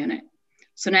dwelling unit.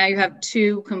 So now you have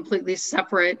two completely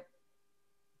separate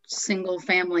single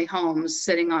family homes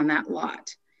sitting on that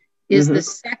lot. Is the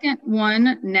second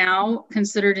one now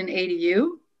considered an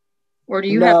ADU, or do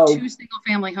you have two single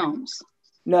family homes?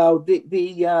 No,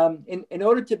 in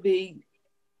order to be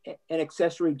an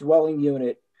accessory dwelling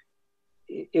unit,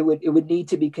 it would need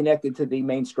to be connected to the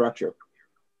main structure.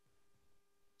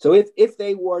 So if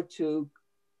they were to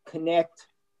connect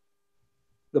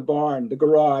the barn, the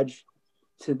garage,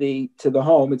 to the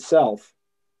home itself,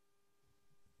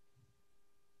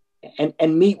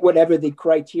 and meet whatever the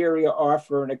criteria are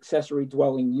for an accessory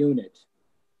dwelling unit,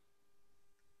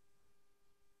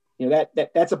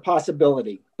 that's a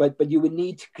possibility. But you would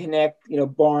need to connect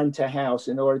barn to house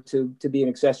in order to be an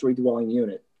accessory dwelling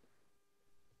unit.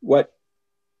 What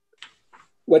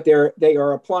they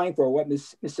are applying for, what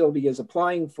Ms. Sylvia is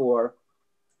applying for,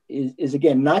 is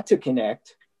again not to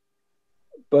connect,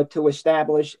 but to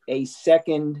establish a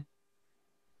second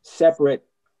separate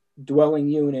dwelling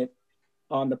unit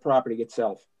on the property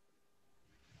itself.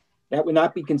 That would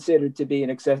not be considered to be an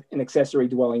accessory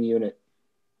dwelling unit.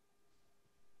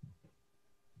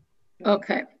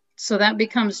 Okay, so that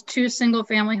becomes 2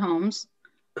 single-family homes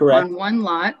Correct. on one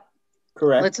lot.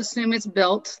 Correct. Let's assume it's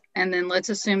built, and then let's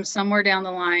assume somewhere down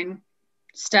the line,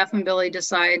 Steph and Billy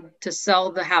decide to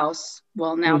sell the house.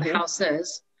 Well, now the house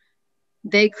is.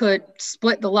 They could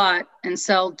split the lot and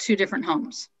sell 2 different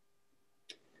homes.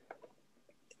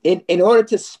 In order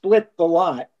to split the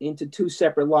lot into 2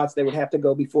 separate lots, they would have to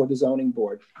go before the zoning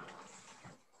board.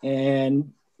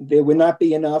 And there would not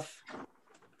be enough,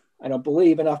 I don't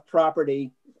believe, enough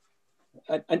property,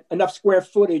 enough square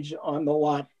footage on the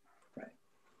lot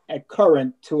at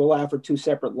current to allow for 2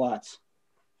 separate lots.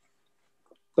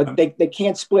 But they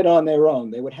can't split on their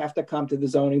own. They would have to come to the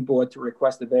zoning board to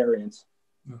request a variance.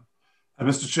 And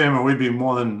Mr. Chairman, we'd be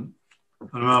more than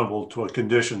amenable to a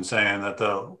condition saying that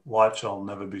the lot shall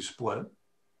never be split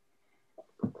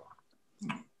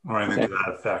or anything to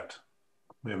that effect.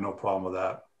 We have no problem with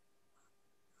that.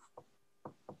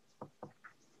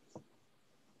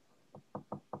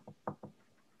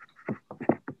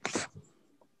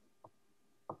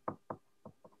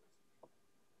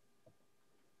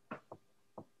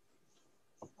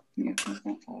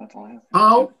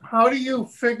 How do you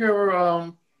figure,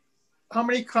 how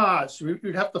many cars?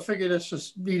 You'd have to figure this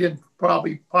is needed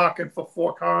probably parking for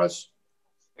 4 cars.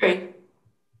 3.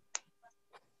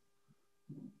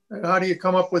 And how do you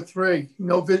come up with 3?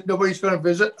 Nobody's going to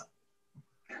visit?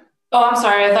 Oh, I'm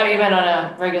sorry. I thought you meant on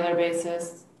a regular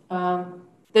basis.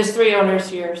 There's 3 owners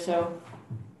here, so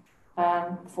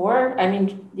 4. I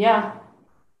mean, yeah.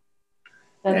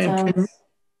 That sounds.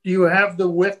 Do you have the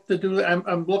width to do that?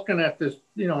 I'm looking at this,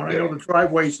 you know, and I know the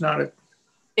driveway's not a.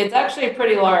 It's actually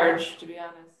pretty large, to be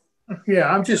honest.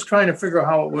 Yeah, I'm just trying to figure out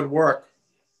how it would work.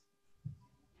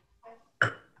 I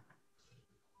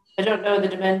don't know the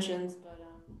dimensions, but.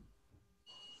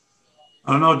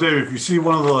 I don't know, Dave, if you see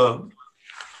one of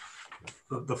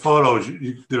the photos,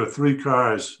 there are 3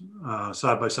 cars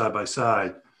side by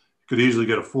side. You could easily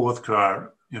get a 4th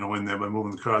car, you know, in there by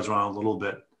moving the cars around a little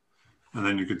bit, and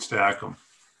then you could stack them.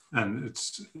 And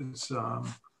it's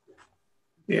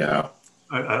yeah.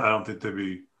 I don't think there'd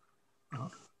be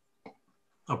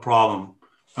a problem.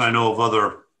 I know of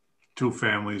other 2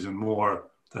 families and more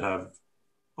that have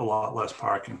a lot less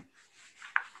parking.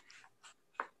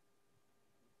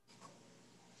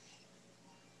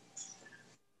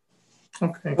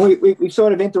 Okay. We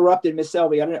sort of interrupted Ms.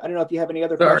 Selby. I don't know if you have any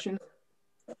other questions.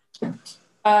 No,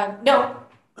 I'm good.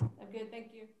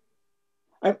 Thank you.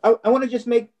 I want to just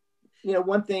make, you know,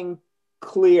 one thing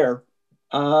clear.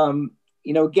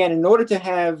 You know, again, in order to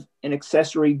have an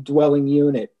accessory dwelling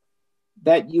unit,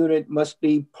 that unit must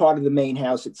be part of the main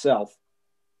house itself.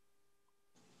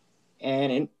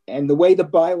 And the way the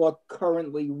bylaw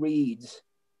currently reads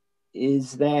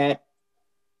is that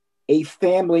a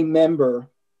family member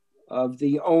of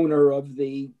the owner of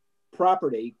the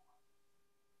property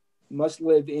must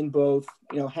live in both,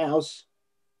 you know, house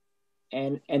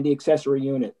and the accessory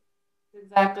unit.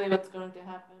 Exactly what's going to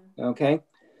happen. Okay.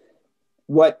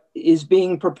 What is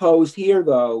being proposed here,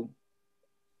 though,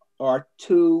 are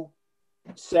 2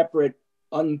 separate,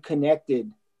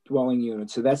 unconnected dwelling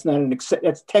units. So that's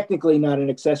technically not an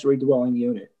accessory dwelling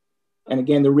unit. And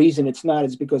again, the reason it's not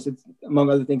is because it's, among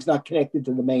other things, not connected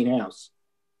to the main house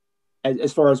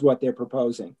as far as what they're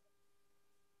proposing.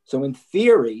 So in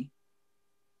theory,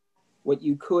 what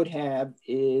you could have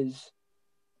is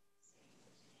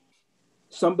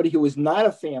somebody who is not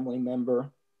a family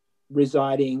member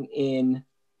residing in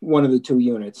one of the 2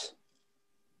 units.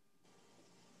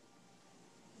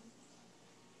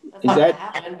 That's not going to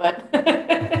happen, but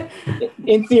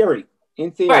in theory,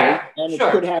 right, and sure,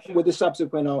 it could happen with a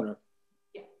subsequent owner.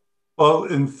 Yeah. Well,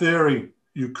 in theory,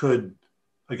 you could,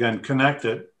 again, connect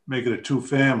it, make it a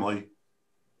 2-family,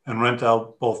 and rent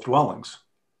out both dwellings.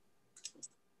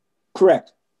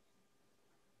 Correct.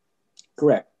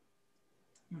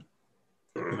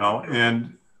 You know,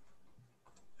 and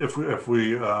if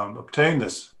we obtain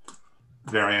this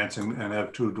variance and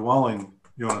have 2 dwelling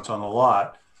units on the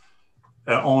lot,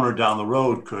 an owner down the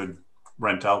road could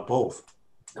rent out both.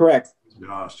 Correct. To be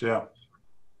honest, yeah.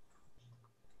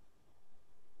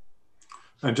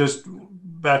 And just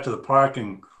back to the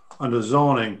parking, under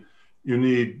zoning, you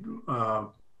need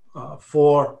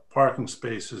 4 parking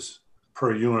spaces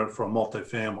per unit for a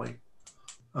multifamily,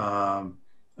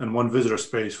 and 1 visitor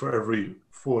space for every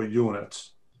 4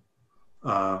 units.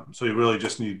 So you really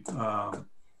just need 5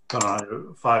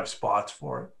 spots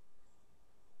for it.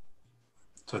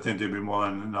 So I think there'd be more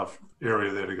than enough area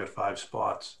there to get 5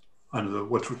 spots under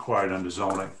what's required under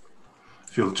zoning.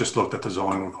 If you just looked at the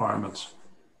zoning requirements.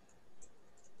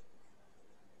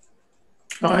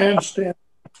 I understand.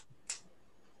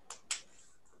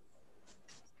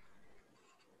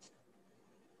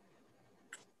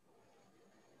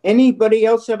 Anybody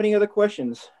else have any other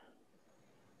questions?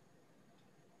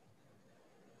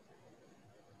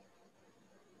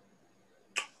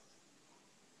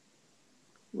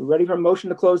 We ready for a motion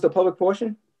to close the public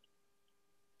portion?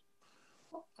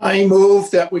 I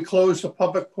move that we close the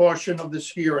public portion of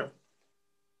this hearing.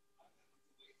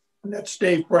 And that's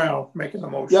Dave Brown making the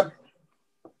motion. Yep.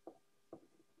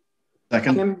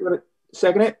 Second. Tim, you wanna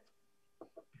second it?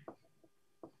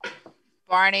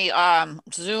 Barney,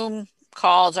 Zoom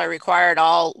calls are required.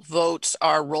 All votes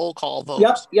are roll call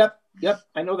votes. Yep.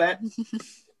 I know that.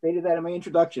 Stated that in my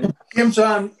introduction. Kim's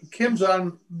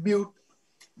on mute.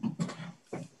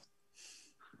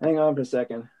 Hang on for a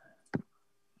second.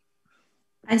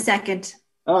 I second.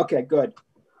 Okay, good.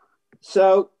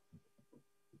 So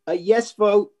a yes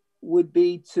vote would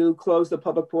be to close the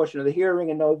public portion of the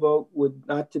hearing, and no vote would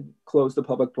not to close the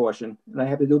public portion. And I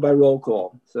have to do by roll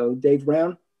call. So Dave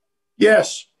Brown,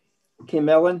 Yes. Kim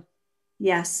Ellen,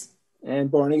 Yes. and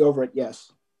Barney Overett,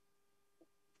 yes.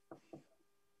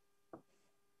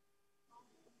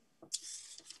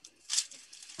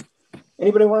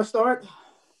 Anybody want to start?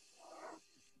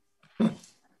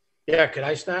 Yeah, could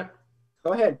I start?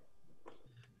 Go ahead.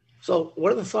 So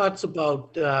what are the thoughts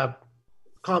about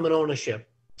common ownership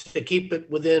to keep it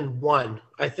within one?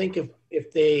 I think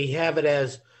if they have it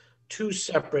as 2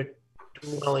 separate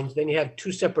dwellings, then you have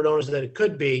 2 separate owners that it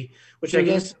could be, which I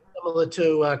guess is similar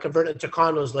to converting to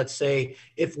condos, let's say,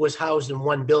 if it was housed in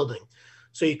one building.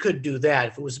 So you could do that.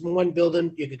 If it was in one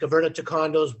building, you could convert it to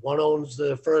condos. One owns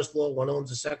the first floor, one owns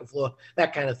the second floor,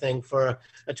 that kind of thing for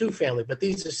a 2-family. But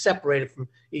these are separated from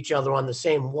each other on the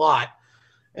same lot.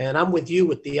 And I'm with you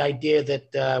with the idea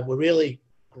that we're really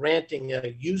granting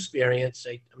a use variance.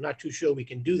 I'm not too sure we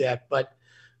can do that, but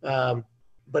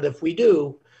if we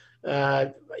do,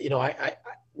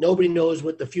 nobody knows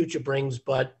what the future brings,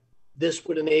 but this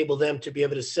would enable them to be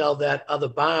able to sell that other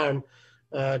barn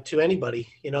to anybody,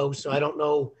 so I don't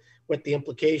know what the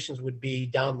implications would be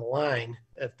down the line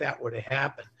if that were to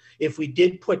happen. If we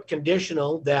did put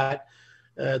conditional that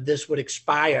this would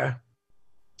expire,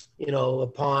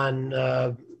 upon,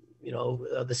 the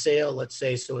sale, let's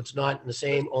say, so it's not in the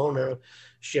same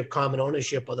ownership, common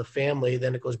ownership of the family,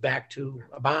 then it goes back to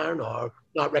a barn or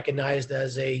not recognized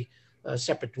as a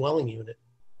separate dwelling unit.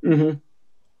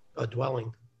 A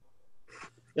dwelling.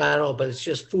 I don't know, but it's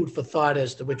just food for thought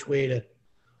as to which way to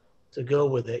go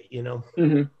with it,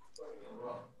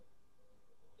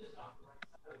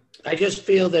 I just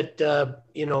feel that,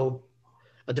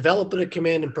 a developer to come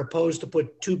in and propose to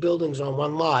put 2 buildings on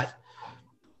one lot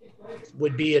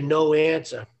would be a no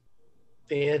answer.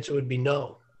 The answer would be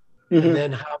no. And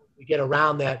then how would we get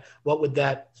around that? What would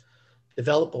that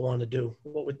developer want to do?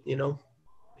 What would,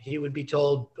 he would be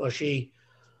told, or she,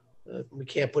 we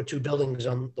can't put 2 buildings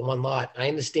on the one lot. I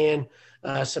understand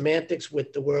semantics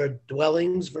with the word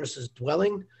dwellings versus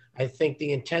dwelling. I think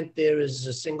the intent there is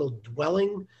a single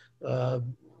dwelling,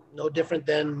 no different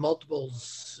than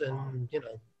multiples and,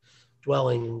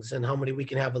 dwellings and how many we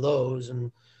can have of those.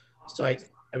 And so I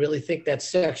really think that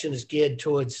section is geared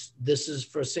towards this is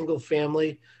for a single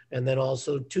family and then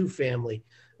also 2-family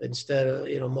instead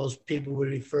of, most people would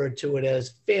refer to it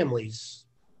as families.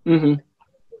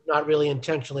 Not really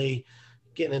intentionally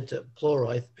getting into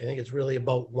plural. I think it's really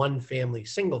about 1 family,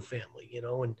 single family, and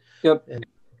on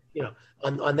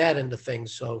that end of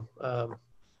things. So,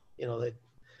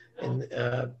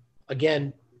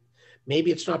 again,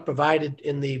 maybe it's not provided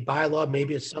in the bylaw.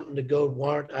 Maybe it's something to go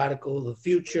warrant article of the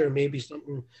future. Maybe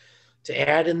something to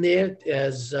add in there.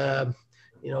 As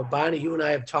Bonnie, you and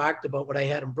I have talked about what I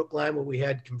had in Brookline where we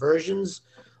had conversions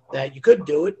that you could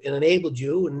do it and enabled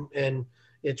you and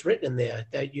it's written in there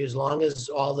that you, as long as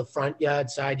all the front yard,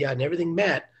 side yard, and everything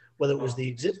met, whether it was the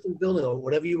existing building or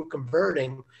whatever you were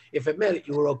converting, if it met it,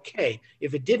 you were okay.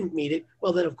 If it didn't meet it,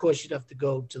 well, then of course you'd have to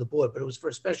go to the board. But it was for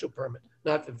a special permit,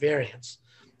 not for variance.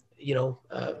 So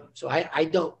I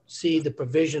don't see the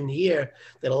provision here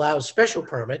that allows special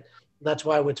permit. That's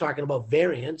why we're talking about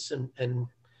variance, and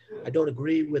I don't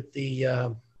agree with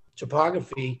the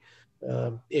topography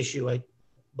issue.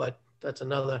 But that's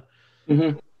another.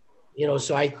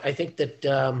 So I think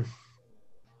that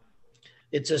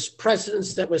it's a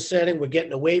precedence that we're setting. We're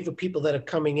getting away from people that are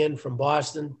coming in from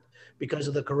Boston because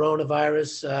of the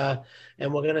coronavirus,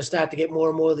 and we're going to start to get more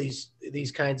and more of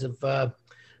these kinds of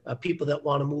people that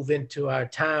want to move into our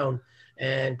town.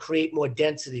 and create more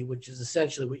density, which is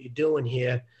essentially what you're doing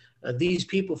here. These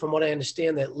people, from what I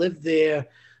understand, that live there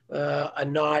are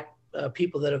not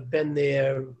people that have been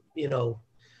there, you know,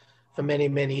 for many,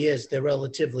 many years. They're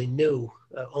relatively new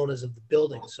owners of the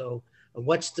building. So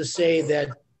what's to say that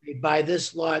they buy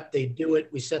this lot, they do it,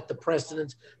 we set the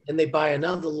precedence, then they buy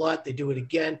another lot, they do it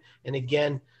again and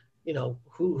again. You know,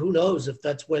 who knows if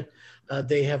that's what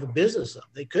they have a business of.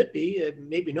 They could be,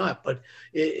 maybe not, but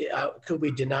could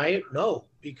we deny it? No,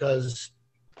 because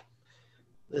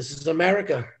this is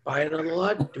America. Buy another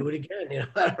lot, do it again, you know,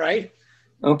 right?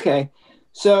 Okay.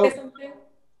 So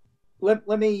let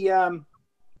me,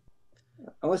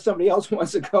 unless somebody else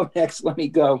wants to go next, let me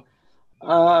go.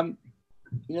 You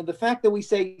know, the fact that we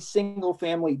say single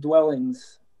family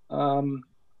dwellings,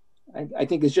 I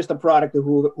think is just a product of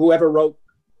whoever wrote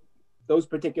those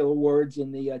particular words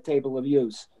in the table of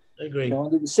use. I agree. You know,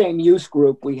 under the same use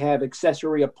group, we have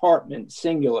accessory apartment,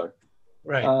 singular.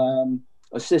 Right.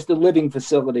 Assisted living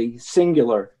facility,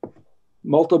 singular.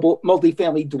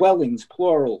 Multifamily dwellings,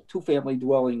 plural. Two-family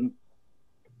dwelling,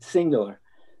 singular.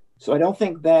 So I don't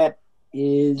think that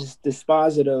is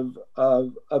dispositive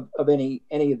of any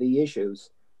of the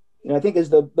issues. You know, I think as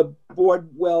the board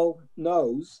well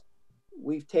knows,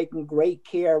 we've taken great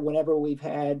care whenever we've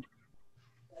had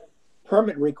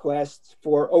permit requests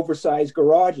for oversized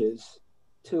garages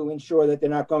to ensure that they're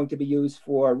not going to be used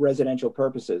for residential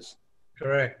purposes.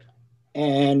 Correct.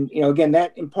 And, you know, again,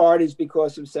 that in part is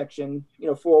because of section,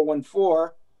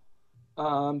 414.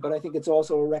 But I think it's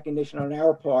also a recognition on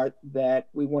our part that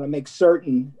we want to make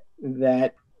certain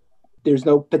that there's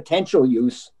no potential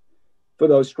use for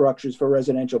those structures for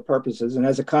residential purposes. And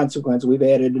as a consequence, we've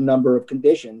added a number of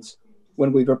conditions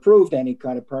when we've approved any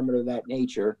kind of permit of that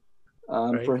nature,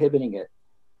 Right. prohibiting it.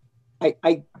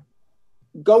 I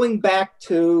going back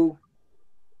to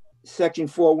section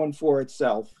 414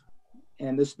 itself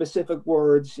and the specific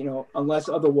words, unless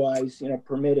otherwise,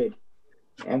 permitted.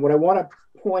 And what I want to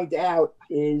point out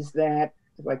is that,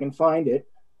 if I can find it.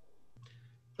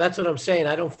 That's what I'm saying.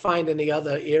 I don't find any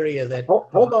other area that.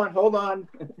 Hold on.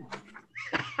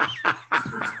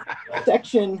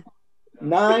 Section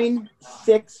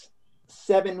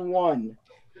 9671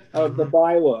 of the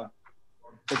bylaw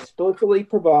explicitly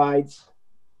provides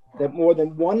that more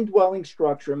than one dwelling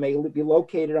structure may be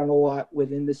located on a lot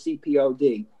within the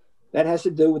CPOD. That has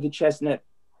to do with the Chestnut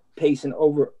Payson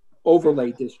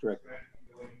overlay district.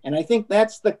 And I think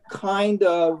that's the kind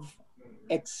of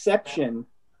exception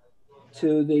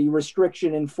to the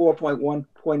restriction in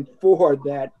 4.1.4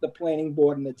 that the planning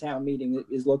board and the town meeting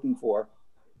is looking for.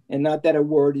 And not that a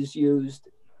word is used,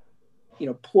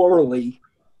 plurally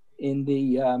in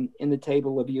the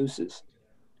table of uses.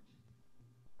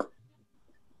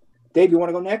 Dave, you want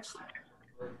to go next?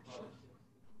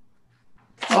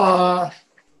 I'm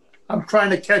trying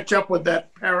to catch up with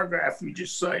that paragraph you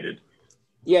just cited.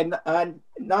 Yeah,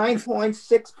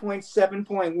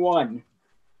 9.6.7.1.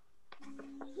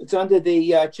 It's under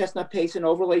the Chestnut Payson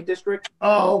overlay district.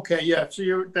 Oh, okay, yeah.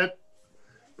 So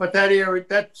but that area,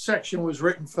 that section was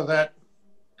written for that,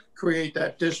 create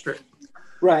that district.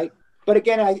 Right. But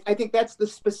again, I think that's the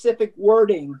specific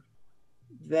wording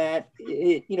that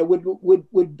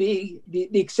would be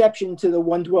the exception to the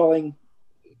one dwelling,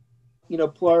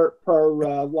 per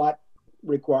lot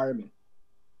requirement.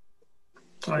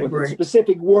 I agree. The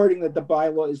specific wording that the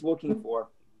bylaw is looking for.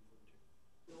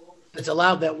 It's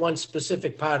allowed that one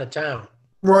specific part of town.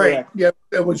 Right. Correct. Yeah,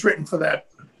 it was written for that.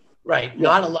 Right. Yeah.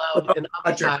 Not allowed in other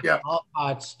Project, parts, yeah. all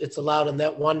parts. It's allowed in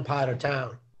that one part of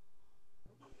town.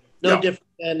 No Yeah. different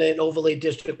than an overlay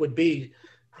district would be,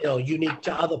 unique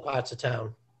to other parts of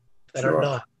town that Sure. are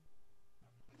not.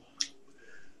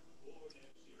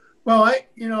 Well, I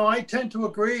tend to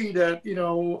agree that,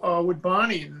 with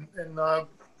Bonnie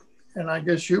and I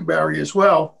guess you, Barry, as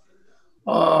well,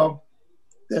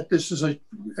 that this is a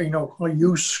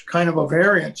use kind of a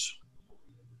variance.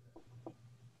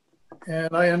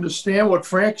 And I understand what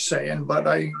Frank's saying, but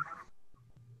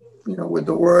with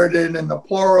the word in and the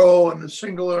plural and the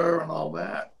singular and all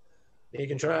that. You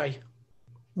can try.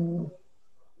 You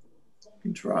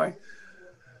can try.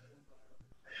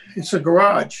 It's a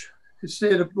garage. It's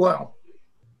there to, well,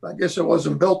 I guess it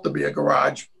wasn't built to be a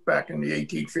garage back in the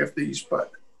 1850s,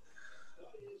 but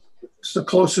it's the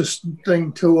closest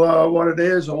thing to what it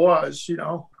is or was,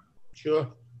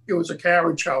 Sure. It was a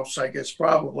carriage house, I guess,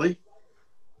 probably.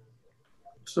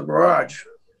 It's the garage.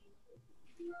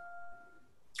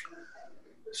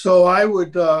 So I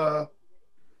would, I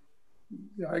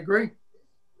agree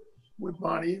with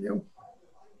Bonnie and you.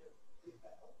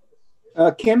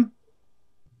 Kim?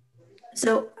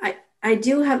 So I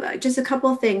do have just a couple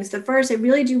of things. The first, I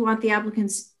really do want the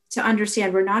applicants to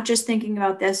understand we're not just thinking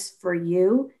about this for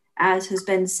you, as has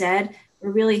been said,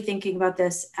 we're really thinking about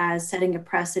this as setting a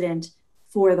precedent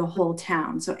for the whole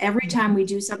town. So every time we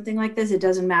do something like this, it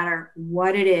doesn't matter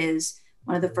what it is.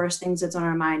 One of the first things that's on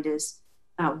our mind is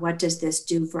what does this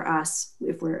do for us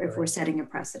if we're setting a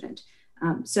precedent.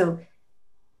 So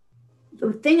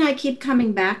the thing I keep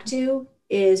coming back to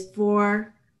is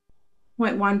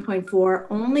 4.1.4,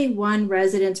 only one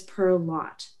residence per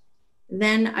lot.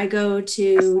 Then I go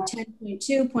to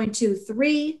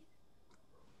 10.2.23,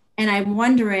 and I'm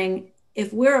wondering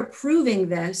if we're approving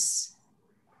this,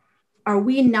 are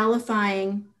we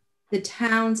nullifying the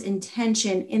town's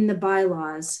intention in the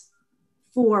bylaws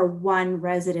for one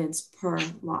residence per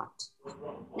lot?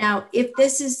 Now, if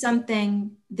this is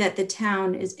something that the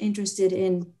town is interested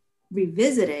in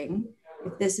revisiting,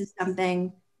 if this is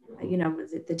something, you know,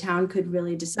 that the town could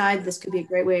really decide this could be a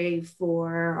great way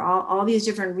for all these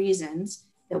different reasons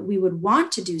that we would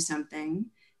want to do something,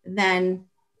 then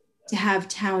to have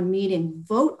town meeting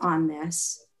vote on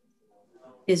this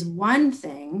is one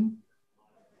thing.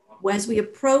 As we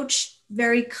approach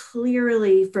very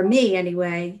clearly, for me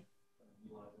anyway,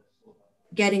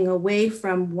 getting away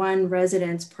from one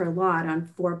residence per lot on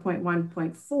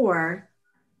 4.1.4,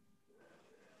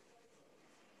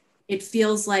 it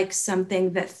feels like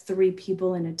something that three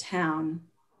people in a town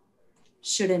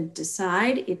shouldn't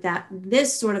decide. That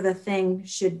this sort of a thing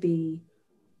should be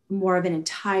more of an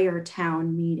entire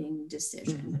town meeting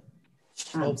decision.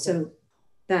 So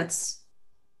that's,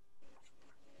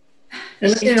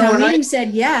 if town meeting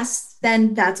said yes,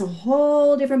 then that's a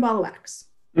whole different ball of wax.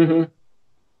 And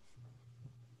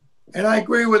I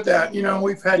agree with that. You know,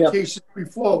 we've had cases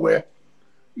before where,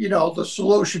 you know, the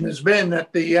solution has been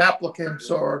that the applicants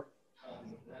or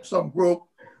some group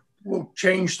will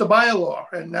change the bylaw,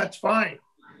 and that's fine.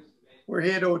 We're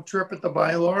here to interpret the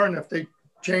bylaw, and if they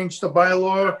change the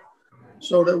bylaw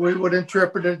so that we would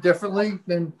interpret it differently,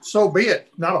 then so be it.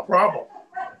 Not a problem.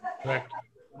 Correct.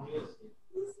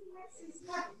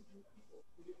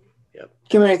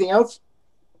 Kim, anything else?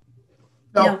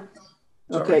 No.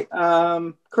 Okay.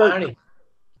 Kurt.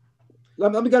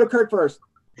 Let me go to Kurt first.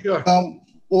 Sure.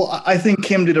 Well, I think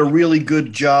Kim did a really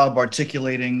good job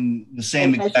articulating the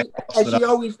same exact as she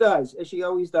always does. As she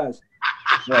always does.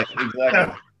 Right.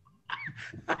 Exactly.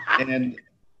 And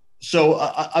so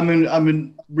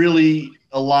I'm really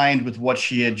aligned with what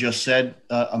she had just said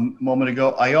a moment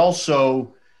ago. I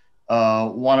also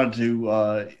wanted to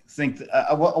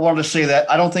I wanted to say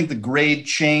that I don't think the grade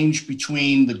change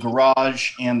between the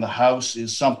garage and the house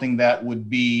is something that would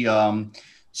be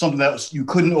something that you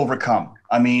couldn't overcome.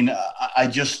 I mean,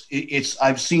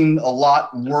 I've seen a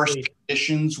lot worse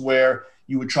conditions where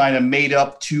you were trying to mate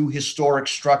up two historic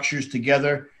structures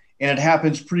together, and it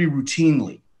happens pretty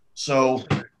routinely. So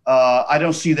I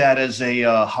don't see that as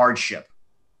a hardship.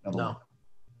 No.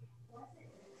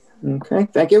 Okay,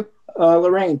 thank you.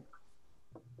 Lorraine.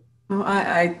 Well,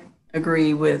 I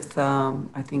agree with,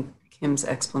 I think, Kim's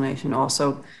explanation.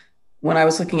 Also, when I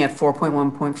was looking at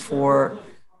 4.1.4,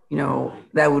 you know,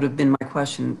 that would have been my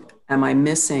question. Am I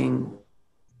missing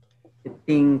it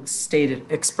being stated,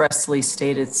 expressly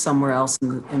stated somewhere else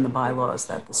in the bylaws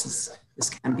that this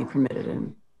can be permitted?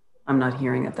 And I'm not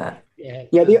hearing at that.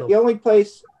 Yeah, the only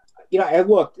place, you know, I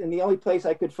looked, and the only place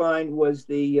I could find was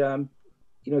the,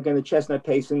 you know, again, the Chestnut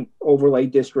Basin Overlay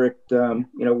District, you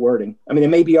know, wording. I mean, there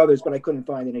may be others, but I couldn't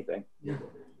find anything. Yeah.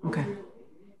 Okay.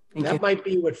 That might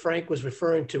be what Frank was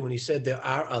referring to when he said there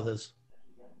are others.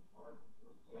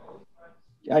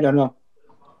 I don't know.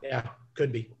 Yeah,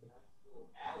 could be.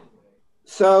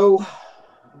 So,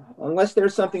 unless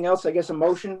there's something else, I guess a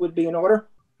motion would be in order.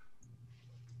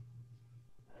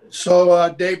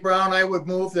 So, Dave Brown, I would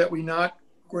move that we not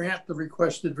grant the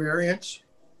requested variance.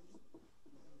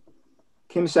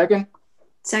 Kim, second.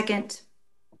 Second.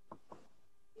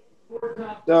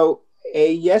 So,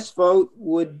 a yes vote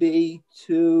would be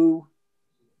to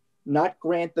not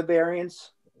grant the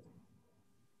variance.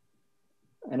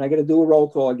 And I got to do a roll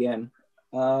call again.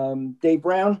 Dave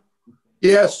Brown?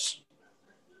 Yes.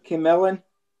 Kim Ellen?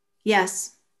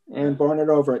 Yes. And Barnett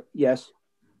Overett, yes.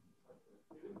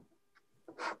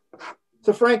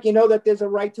 So Frank, you know that there's a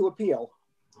right to appeal.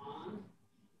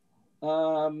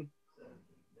 And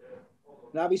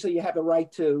obviously you have a right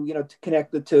to, you know, to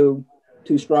connect the two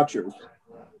structures.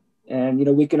 And, you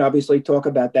know, we can obviously talk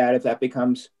about that if that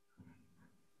becomes,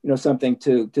 you know, something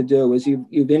to do. As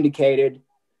you've indicated,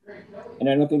 and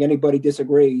I don't think anybody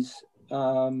disagrees,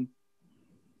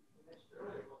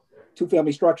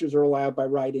 two-family structures are allowed by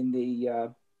right in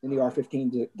the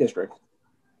R15 district.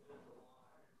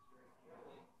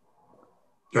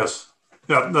 Yes,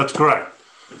 yeah, that's correct.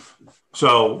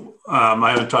 So I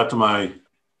haven't talked to my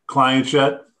clients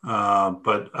yet,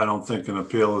 but I don't think an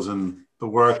appeal is in the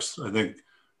works. I think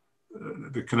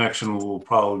the connection will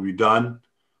probably be done.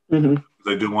 Mm-hmm.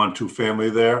 They do want two-family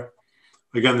there.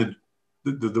 Again,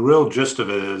 the real gist of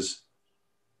it is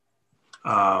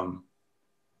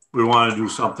we want to do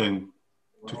something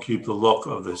to keep the look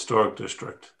of the historic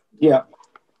district. Yeah.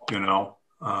 You know,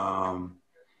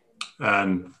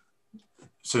 and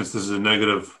since this is a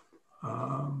negative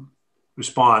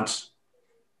response,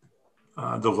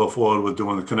 they'll go forward with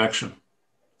doing the connection.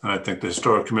 And I think the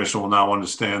Historic Commission will now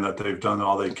understand that they've done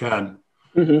all they can,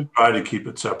 try to keep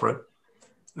it separate,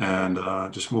 and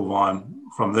just move on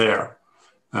from there.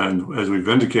 And as we've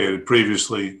indicated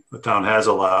previously, the town has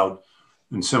allowed,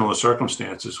 in similar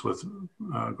circumstances with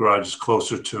garages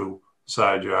closer to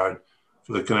side yard,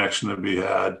 for the connection to be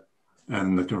had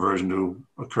and the conversion to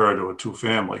occur to a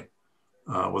two-family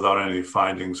without any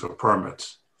findings or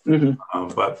permits. But, you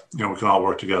know, we can all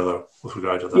work together with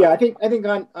regard to that. Yeah, I think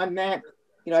on that,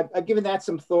 you know, I've given that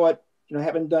some thought. You know, I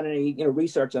haven't done any, you know,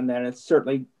 research on that. And it's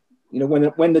certainly, you know,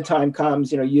 when the time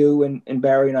comes, you know, you and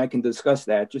Barry and I can discuss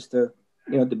that, just to,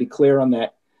 you know, to be clear on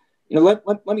that. You know,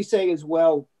 let me say as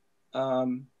well,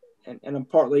 and I'm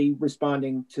partly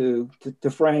responding to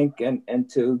Frank and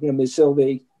to, you know, Ms.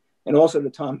 Sylvie, and also to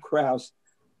Tom Kraus.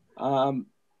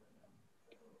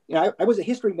 You know, I was a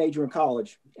history major in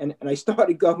college, and I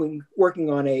started working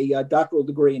on a doctoral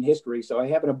degree in history. So I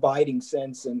have an abiding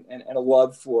sense and a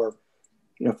love for,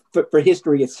 you know, for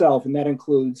history itself, and that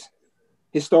includes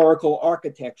historical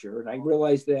architecture. And I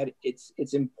realize that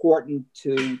it's important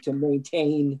to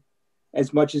maintain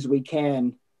as much as we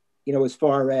can, you know, as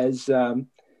far as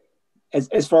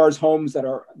homes that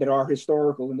are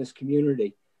historical in this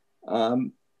community.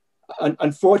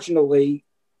 Unfortunately,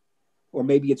 or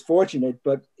maybe it's fortunate,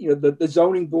 but, you know, the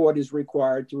zoning board is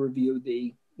required to review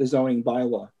the zoning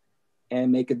bylaw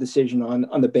and make a decision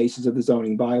on the basis of the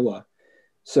zoning bylaw.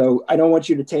 So I don't want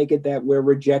you to take it that we're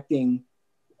rejecting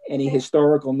any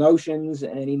historical notions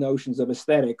and any notions of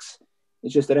aesthetics.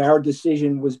 It's just that our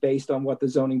decision was based on what the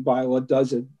zoning bylaw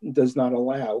does not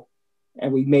allow.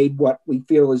 And we made what we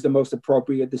feel is the most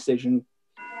appropriate decision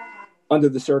under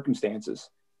the circumstances.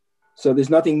 So there's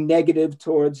nothing negative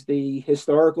towards the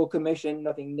historical commission,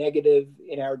 nothing negative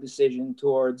in our decision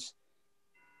towards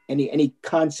any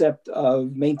concept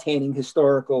of maintaining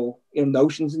historical, you know,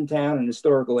 notions in town and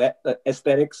historical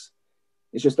aesthetics.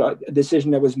 It's just a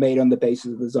decision that was made on the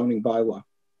basis of the zoning bylaw.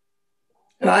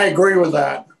 And I agree with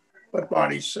that, what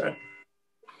Bonnie said.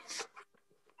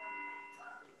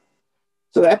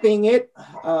 So that being it,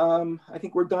 I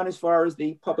think we're done as far as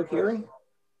the public hearing.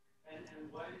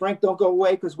 Frank, don't go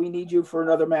away because we need you for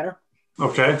another matter.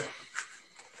 Okay.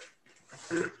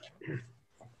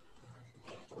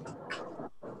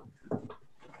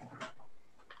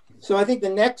 So I think the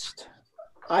next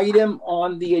item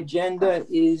on the agenda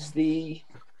is the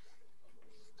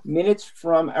minutes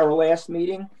from our last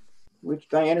meeting, which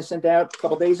Diana sent out a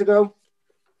couple days ago.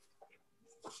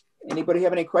 Anybody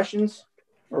have any questions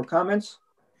or comments?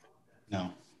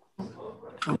 No.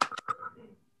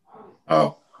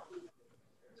 Oh,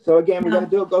 So again, we're going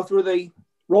to go through the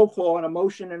roll call on a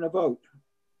motion and a vote.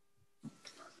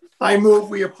 I move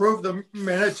we approve the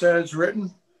minutes as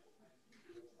written.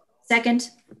 Second.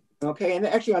 Okay, and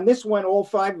actually on this one, all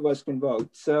five of us can vote.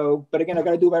 So, but again, I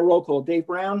got to do my roll call. Dave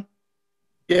Brown,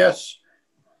 Yes.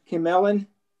 Kim Ellen,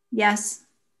 Yes.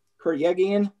 Kurt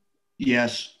Yegian,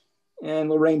 Yes. and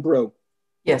Lorraine Brew.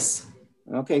 Yes.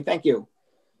 Okay, thank you.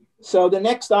 So the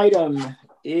next item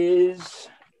is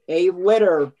a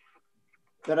letter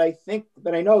that I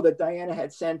know that Diana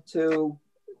had sent to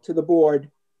the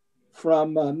board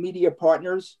from Media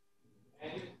Partners.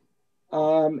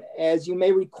 As you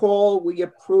may recall, we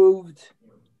approved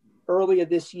earlier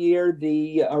this year,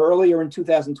 earlier in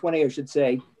 2020, I should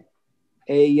say,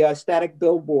 a static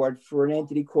billboard for an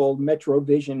entity called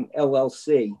Metrovision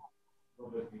LLC.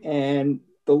 And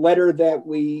the letter that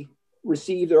we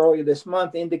received earlier this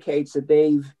month indicates that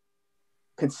they've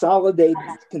consolidated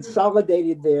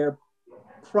their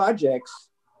projects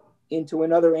into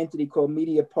another entity called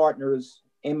Media Partners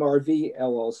MRV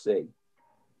LLC.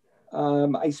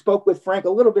 I spoke with Frank a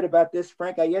little bit about this.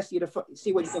 Frank, I asked you to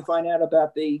see what you can find out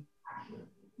about the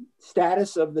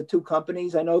status of the two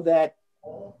companies. I know that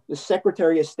the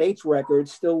Secretary of State's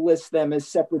records still lists them as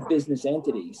separate business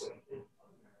entities.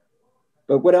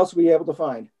 But what else were you able to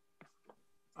find?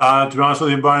 To be honest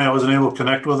with you, Barney, I wasn't able to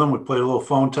connect with him. We played a little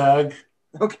phone tag.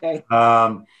 Okay.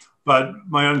 But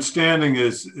my understanding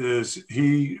is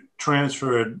he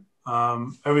transferred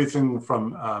everything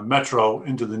from Metro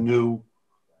into the new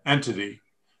entity,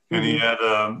 and he had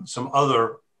some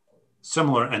other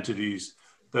similar entities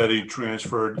that he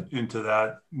transferred into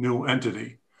that new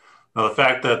entity. Now, the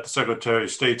fact that the Secretary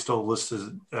of State still lists it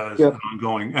as an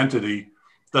ongoing entity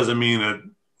doesn't mean that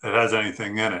it has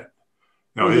anything in it.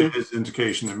 You know, his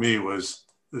indication to me was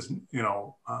this, you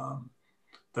know,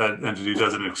 that entity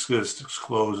doesn't exist, it's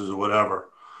closes or whatever,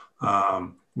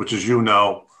 which, as you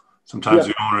know, sometimes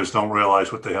the owners don't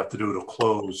realize what they have to do to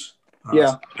close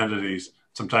entities.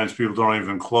 Sometimes people don't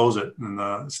even close it, and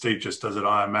the state just does it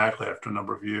automatically after a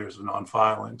number of years of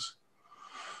non-filings.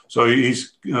 So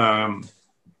he's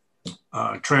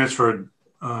transferred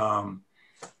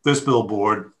this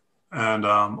billboard and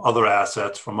other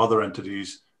assets from other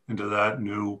entities into that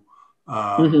new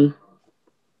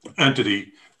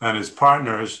entity, and his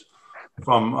partners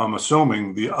from, I'm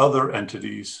assuming, the other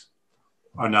entities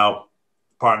are now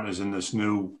partners in this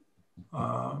new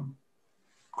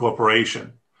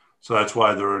corporation. So that's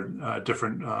why there are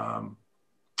different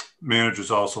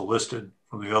managers also listed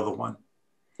from the other one.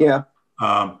 Yeah.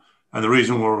 And the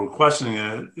reason we're requesting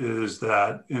it is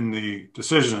that in the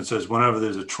decision it says whenever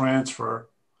there's a transfer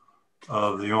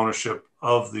of the ownership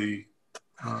of the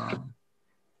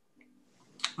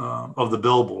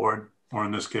billboard, or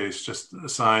in this case just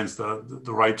assigns the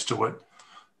rights to it,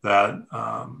 that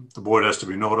the board has to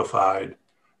be notified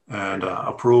and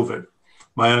approve it.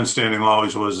 My understanding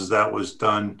always was that was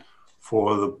done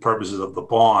for the purposes of the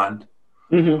bond,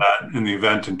 that in the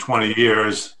event in 20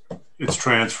 years it's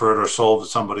transferred or sold to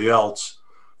somebody else,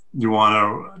 you want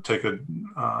to take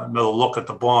another look at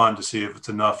the bond to see if it's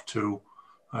enough to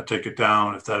take it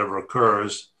down if that ever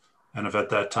occurs, and if at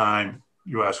that time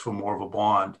you ask for more of a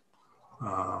bond.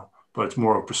 But it's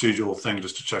more of a procedural thing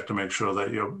just to check to make sure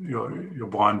that your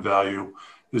bond value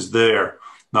is there.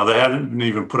 Now, they haven't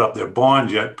even put up their bond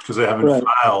yet because they haven't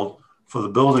filed for the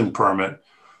building permit.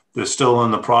 They're still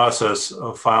in the process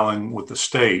of filing with the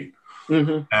state.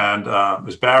 And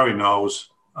as Barry knows,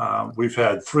 we've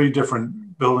had 3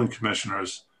 different building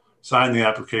commissioners sign the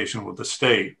application with the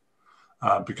state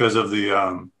because of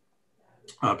the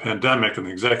pandemic and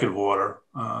the executive order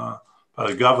by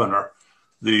the governor.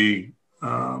 The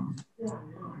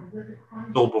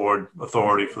billboard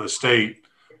authority for the state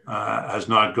has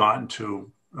not gotten to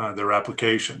their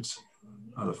applications.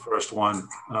 The first one,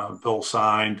 Bill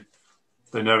signed.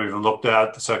 They never even looked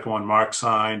at. The second one, Mark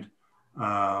signed.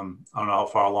 I don't know how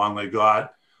far along they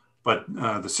got, but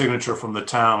the signature from the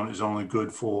town is only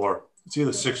good for, it's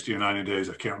either 60 or 90 days.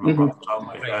 I can't remember off the top of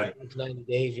my head. It's 90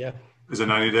 days, yeah. Is it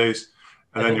 90 days?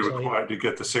 And then you're so, required to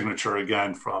get the signature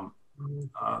again from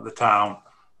the town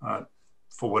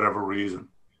for whatever reason.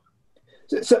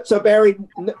 So Barry,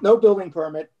 no building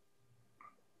permit.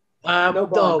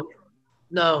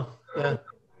 No. Yeah.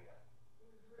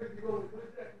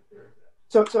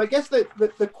 So I guess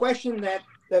the question that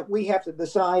we have to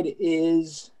decide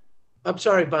is. I'm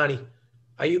sorry, Bonnie.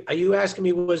 Are you asking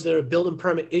me, was there a building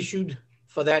permit issued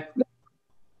for that?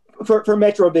 For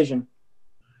Metrovision.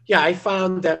 Yeah, I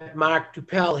found that Mark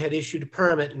Dupel had issued a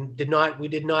permit and we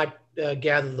did not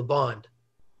gather the bond.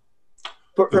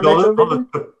 For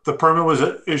Metrovision? The permit was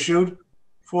issued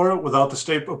for it without the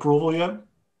state approval yet?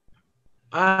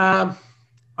 I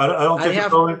don't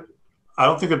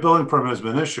think a building permit has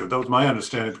been issued. That was my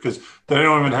understanding, because they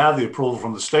don't even have the approval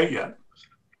from the state yet.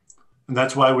 And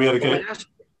that's why we had to get,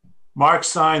 Mark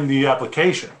signed the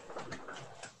application.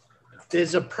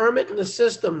 There's a permit in the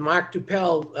system, Mark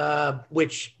Dupel,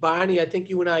 which Bonnie, I think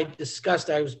you and I discussed.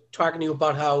 I was talking to you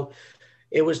about how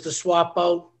it was to swap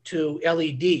out to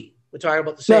LED. We're talking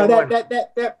about the same one.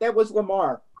 That was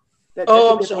Lamar.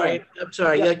 I'm sorry. I'm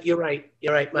sorry. Yeah. You're right.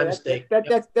 You're right. My mistake.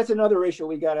 That's another issue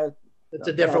we gotta. That's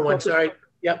a different one. Sorry.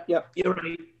 Yep. You're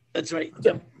right. That's right.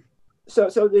 Yep.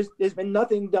 So there's been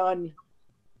nothing done.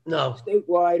 No.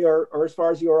 Statewide or as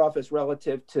far as your office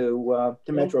relative to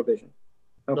Metrovision.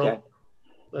 Okay. No,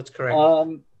 that's correct.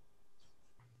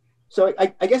 So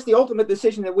I guess the ultimate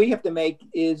decision that we have to make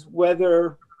is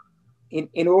whether,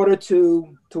 in order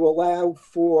to allow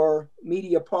for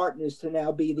media partners to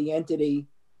now be the entity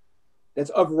that's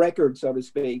of record, so to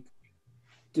speak,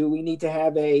 do we need to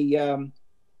have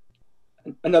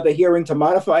another hearing to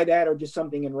modify that, or just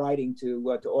something in writing to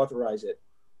authorize it?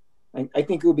 I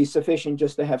think it would be sufficient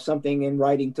just to have something in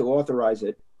writing to authorize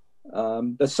it.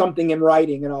 There's something in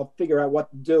writing, and I'll figure out what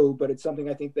to do, but it's something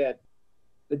I think that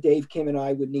Dave, Kim, and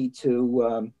I would need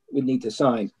to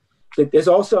sign. There's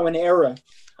also an error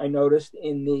I noticed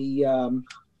in the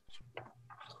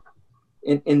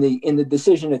in the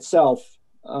decision itself.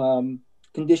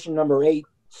 Condition number 8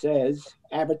 says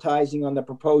advertising on the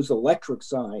proposed electric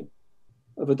sign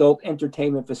of adult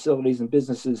entertainment facilities and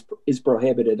businesses is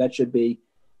prohibited. That should be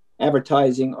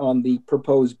advertising on the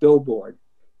proposed billboard.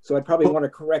 So I'd probably want to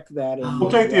correct that. We'll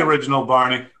take the original,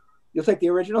 Barney. You'll take the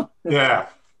original? Yeah.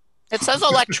 It says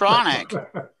electronic.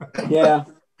 Yeah.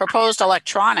 Proposed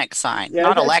electronic sign, Yeah,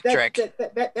 not electric.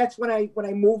 That's when I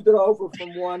moved it over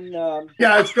from one.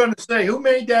 Yeah, I was going to say, who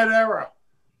made that error?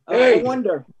 I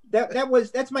wonder.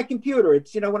 That's my computer.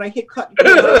 It's, when I hit cut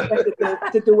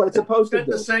to do what it's supposed to That's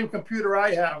do. the same computer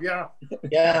I have. Yeah.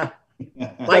 Yeah.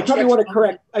 I probably want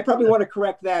to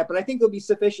correct that, but I think it'll be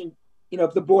sufficient.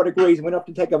 If the board agrees, we don't have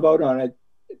to take a vote on it.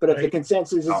 But if the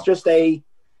consensus is just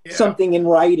something in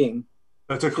writing,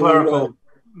 that's a clerical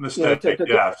mistake.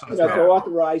 To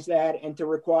authorize that and to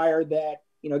require that,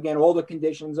 again, all the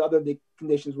conditions, the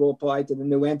conditions will apply to the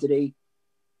new entity,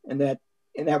 and that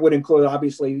would include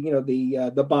obviously,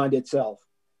 the bond itself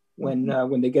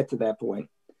when they get to that point.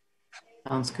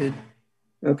 Sounds good.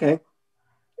 Okay.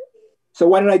 So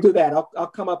why don't I do that? I'll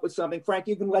come up with something. Frank,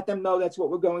 you can let them know that's what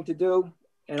we're going to do,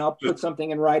 and I'll put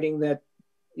something in writing that,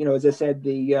 as I said,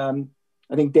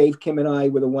 I think Dave, Kim, and I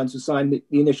were the ones who signed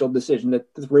the initial decision.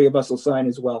 That the three of us will sign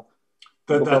as well.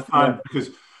 That's fine, because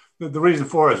the reason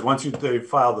for it is once they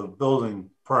file the building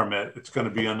permit, it's going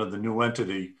to be under the new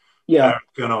entity. Yeah,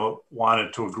 they're going to want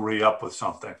it to agree up with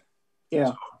something.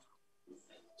 Yeah.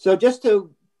 So just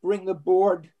to bring the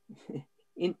board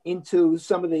into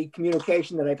some of the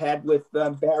communication that I've had with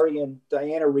Barry and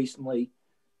Diana recently,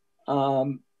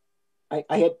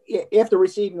 I had, after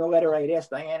receiving the letter, I had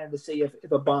asked Diana to see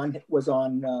if a bond was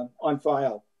on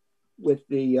file with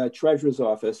the treasurer's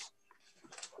office,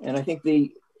 and I think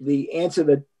the answer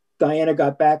that Diana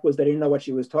got back was they didn't know what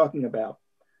she was talking about.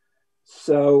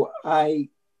 So I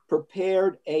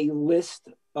prepared a list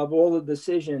of all the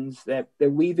decisions that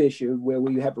we've issued where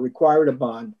we have required a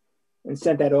bond, and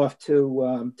sent that off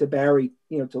to Barry,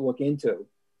 to look into.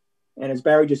 And as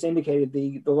Barry just indicated,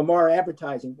 the Lamar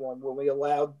advertising one, where we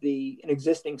allowed an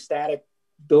existing static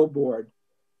billboard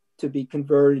to be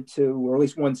converted to, or at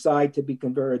least one side to be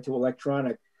converted to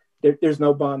electronic, there's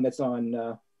no bond that's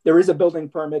on. There is a building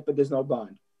permit, but there's no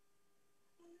bond.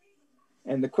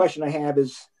 And the question I have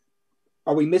is,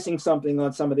 are we missing something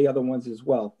on some of the other ones as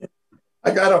well?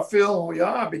 I got a feeling we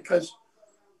are, because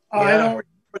I don't remember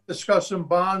discussing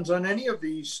bonds on any of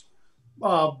these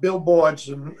billboards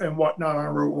and whatnot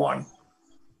on Route 1.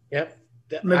 Yep.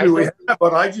 Maybe we have,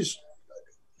 but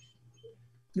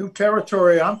new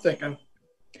territory, I'm thinking.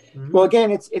 Well,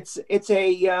 again, it's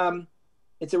a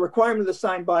requirement of the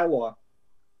signed bylaw,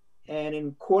 and in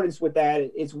accordance with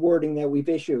that, it's wording that we've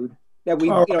issued, that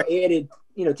we've added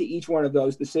to each one of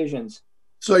those decisions.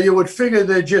 So you would figure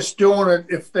they're just doing it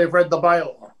if they've read the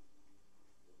bylaw.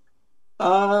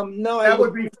 No, that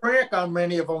would be Frank on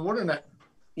many of them, wouldn't it?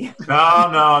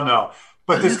 No.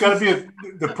 But there's got to be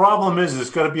the problem is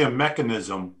there's got to be a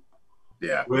mechanism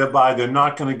whereby they're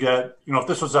not going to get, if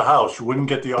this was a house, you wouldn't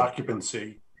get the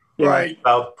occupancy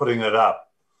without putting it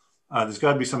up. There's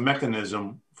got to be some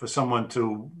mechanism for someone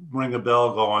to ring a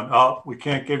bell going, oh, we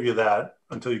can't give you that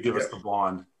until you give us the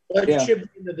bond. Well, it should be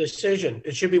in the decision.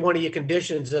 It should be one of your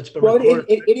conditions that's been recorded. Well,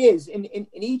 it is. In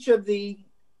each of the,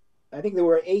 I think there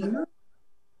were eight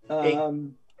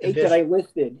that I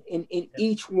listed. In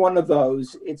each one of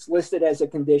those, it's listed as a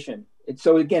condition.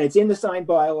 So again, it's in the signed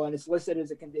bylaw and it's listed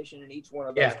as a condition in each one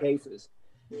of those cases.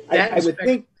 I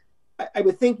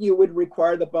would think you would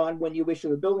require the bond when you issue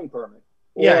the building permit.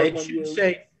 Yeah, it should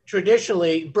say,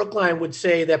 traditionally, Brookline would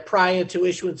say that prior to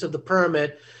issuance of the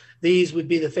permit, these would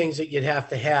be the things that you'd have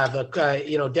to have,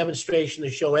 a demonstration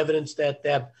to show evidence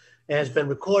that has been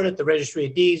recorded. The registry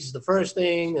of deeds is the first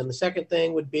thing, and the second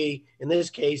thing would be, in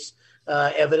this case,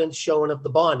 evidence showing of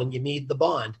the bond, and you need the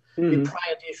bond prior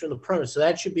to issuing the permit. So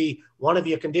that should be one of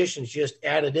your conditions, just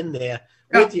added in there.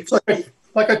 It's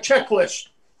like a checklist.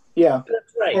 Yeah,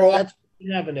 that's right. That's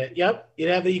you having it. Yep, you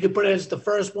have it. You could put it as the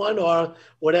first one or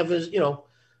whatever's,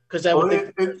 because that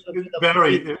would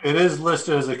Barry, it is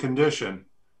listed as a condition.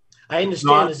 I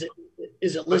understand.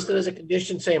 Is it listed as a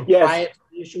condition saying prior to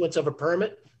the issuance of a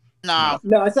permit? No,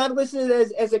 it's not listed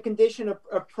as a condition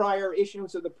of prior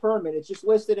issuance of the permit. It's just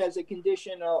listed as a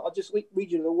condition. I'll just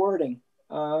read you the wording.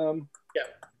 I'm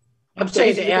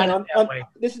saying to add it that way.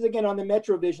 This is again on the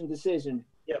MetroVision decision.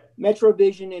 Yep.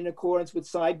 MetroVision, in accordance with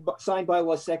signed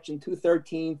bylaw section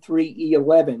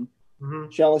 213(3)(E)(11),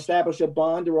 shall establish a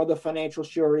bond or other financial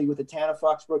surety with the town of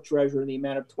Foxborough treasurer in the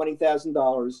amount of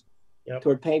 $20,000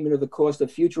 toward payment of the cost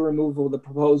of future removal of the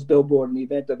proposed billboard in the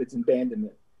event of its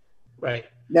abandonment. Right.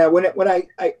 Now, when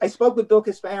I spoke with Bill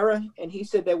Caspara, and he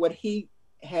said that what he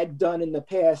had done in the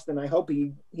past, and I hope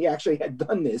he actually had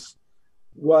done this,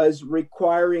 was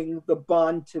requiring the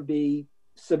bond to be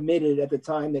submitted at the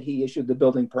time that he issued the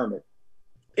building permit.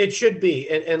 It should be.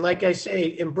 And like I say,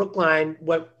 in Brookline,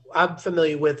 what I'm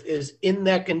familiar with is in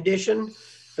that condition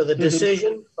for the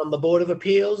decision from the Board of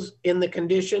Appeals, in the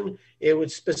condition, it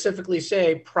would specifically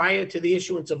say prior to the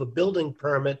issuance of a building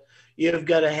permit, you've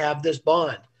got to have this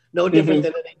bond. No different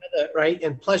than any other, right?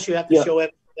 And plus you have to show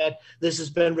evidence that this has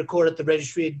been recorded at the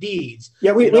Registry of Deeds.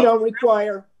 Yeah, we don't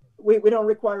require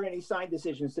any signed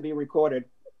decisions to be recorded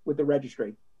with the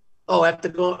registry. Oh, I have to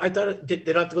go. I thought they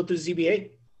don't have to go through the ZBA.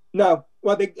 No,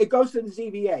 well, it goes to the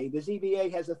ZBA. The ZBA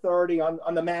has authority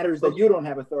on the matters that you don't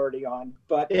have authority on.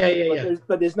 But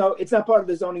there's no. It's not part of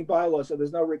the zoning bylaw, so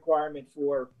there's no requirement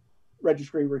for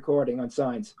registry recording on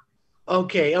signs.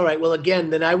 Okay, all right. Well, again,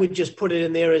 then I would just put it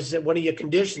in there as one of your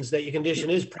conditions, that your condition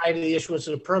is prior to the issuance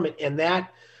of the permit, and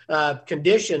that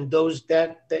condition,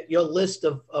 that your list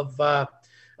of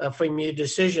from your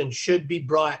decision should be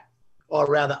brought, or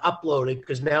rather uploaded,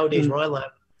 because nowadays we're online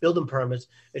building permits.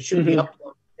 It should be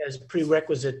uploaded as a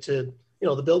prerequisite to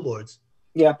the billboards.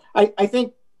 Yeah, I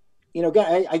think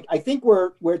I think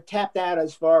we're tapped out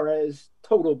as far as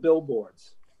total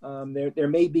billboards. There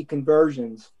may be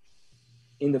conversions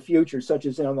in the future, such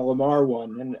as on the Lamar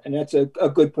one, and that's a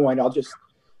good point. I'll just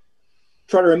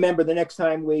try to remember the next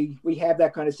time we have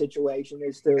that kind of situation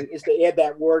is to add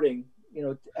that wording,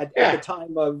 at the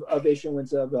time of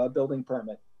issuance of a building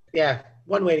permit. Yeah,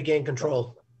 one way to gain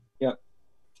control. Yeah.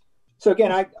 So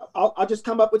again, I'll just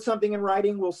come up with something in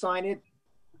writing. We'll sign it.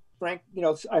 Frank,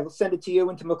 I'll send it to you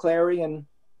and to McClary, and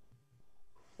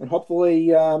hopefully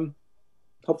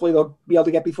they'll be able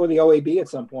to get before the OAB at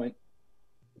some point.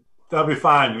 That'll be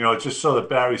fine, just so that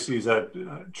Barry sees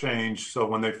that change. So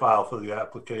when they file for the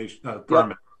application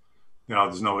permit,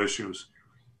 there's no issues.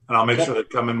 And I'll make sure they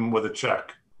come in with a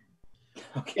check.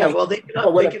 Okay. Yeah, well, they can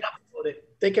upload it.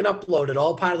 They can upload it,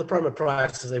 all part of the permit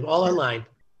process. They're all online.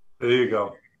 There you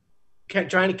go.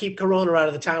 Trying to keep Corona out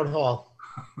of the town hall.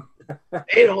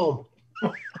 Stay at home.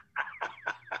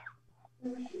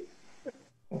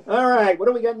 All right, what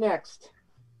do we got next?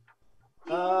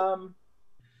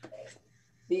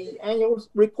 The annual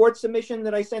report submission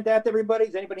that I sent out to everybody.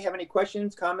 Does anybody have any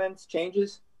questions, comments,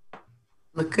 changes?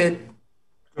 Look good.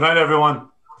 Good night, everyone.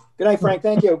 Good night, Frank.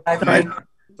 Thank you. Bye, Frank.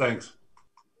 Thanks.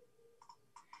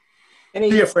 See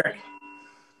you, Frank.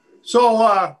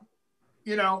 So,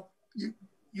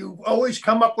 you always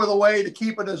come up with a way to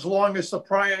keep it as long as the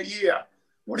prior year.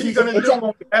 What are you going to do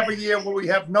when we have a year where we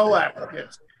have no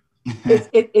applicants?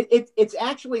 It's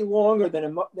actually longer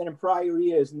than in prior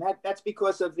years, and that's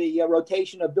because of the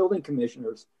rotation of building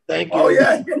commissioners. Thank you. Oh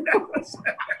yeah.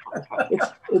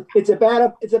 It's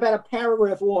about a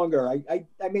paragraph longer. I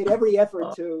made every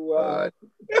effort to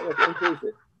increase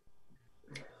it.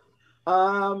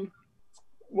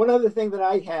 One other thing that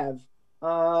I have,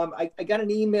 I got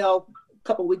an email a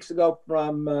couple weeks ago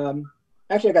from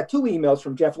actually I got two emails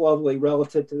from Jeff Lovely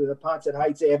relative to the Ponset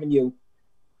Heights Avenue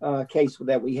case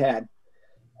that we had.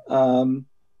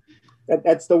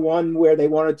 That's the one where they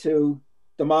wanted to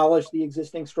demolish the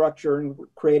existing structure and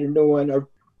create a new one or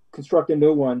construct a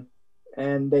new one,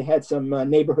 and they had some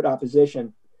neighborhood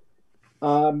opposition.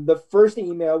 The first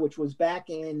email, which was back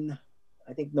in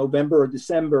I think November or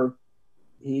December,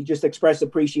 he just expressed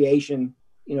appreciation,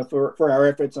 for our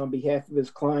efforts on behalf of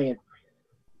his client.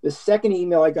 The second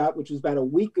email I got, which was about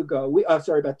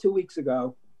about 2 weeks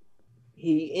ago,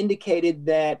 he indicated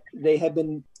that they had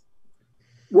been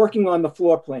working on the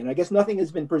floor plan. I guess nothing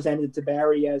has been presented to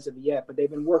Barry as of yet, but they've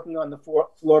been working on the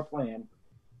floor plan.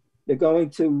 They're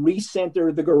going to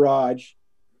recenter the garage.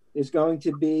 There's going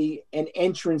to be an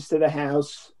entrance to the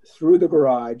house through the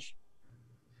garage.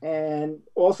 And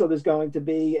also there's going to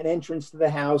be an entrance to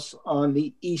the house on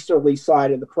the easterly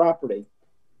side of the property.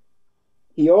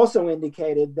 He also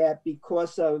indicated that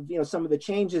because of, some of the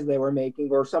changes they were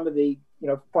making or some of the,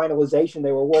 finalization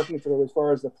they were working through as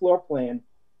far as the floor plan,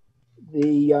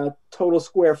 the total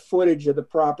square footage of the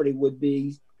property would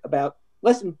be about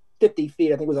less than 50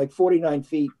 feet. I think it was like 49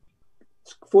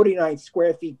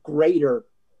 square feet greater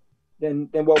than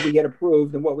what we get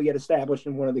approved and what we get established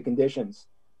in one of the conditions.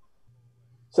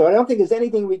 So I don't think there's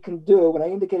anything we can do. When I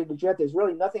indicated to Jeff, there's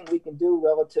really nothing we can do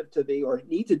relative to or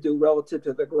need to do relative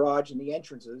to the garage and the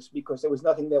entrances, because there was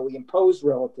nothing that we imposed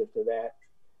relative to that.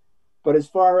 But as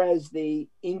far as the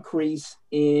increase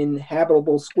in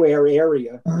habitable square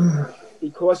area,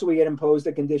 because we had imposed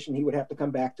a condition, he would have to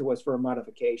come back to us for a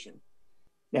modification.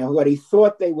 Now, what he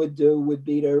thought they would do would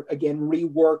be to, again,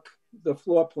 rework the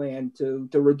floor plan to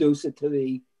reduce it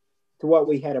to what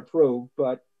we had approved,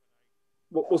 but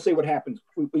we'll see what happens.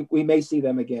 We may see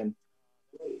them again.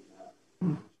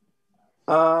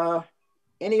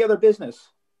 Any other business?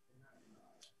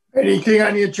 Anything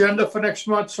on the agenda for next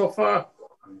month so far?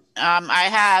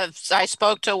 I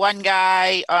spoke to one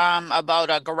guy about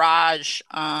a garage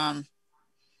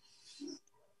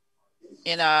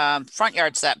in a front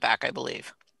yard setback, I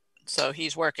believe. So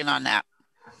he's working on that.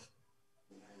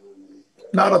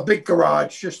 Not a big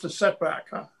garage, just a setback,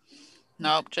 huh?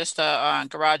 Nope, just a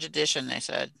garage addition, they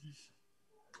said.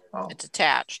 Oh, It's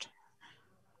attached.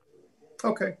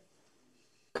 okay.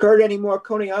 Kurt, any more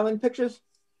Coney Island pictures?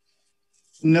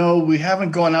 No, we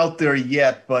haven't gone out there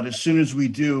yet, but as soon as we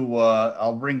do,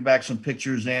 I'll bring back some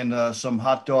pictures and some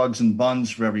hot dogs and buns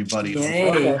for everybody.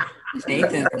 Yay,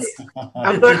 Nathan's.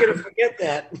 I'm not going to forget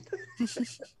that.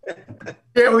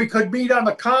 Yeah, we could meet on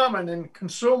the common and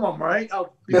consume them, right?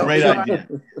 Great idea.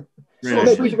 Great idea.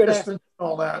 Maybe we should go down, Distance and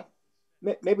all that.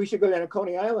 maybe we should go down to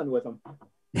Coney Island with them.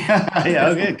 Yeah,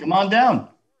 okay, come on down.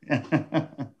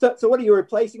 So what are you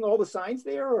replacing all the signs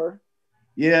there, or?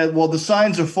 Yeah, well, the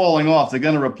signs are falling off. They're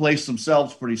going to replace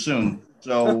themselves pretty soon.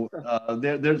 So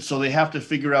so they have to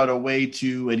figure out a way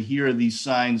to adhere these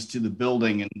signs to the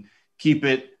building and keep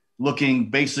it looking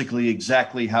basically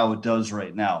exactly how it does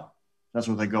right now. That's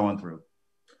what they're going through.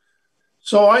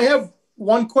 So I have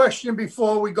one question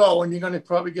before we go, and you're going to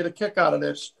probably get a kick out of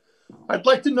this. I'd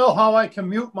like to know how I can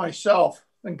mute myself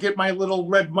and get my little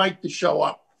red mic to show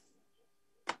up.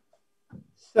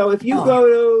 So if you go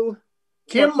to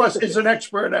Kim is an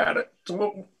expert at it.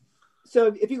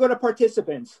 So if you go to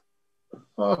participants.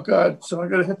 Oh, God. So I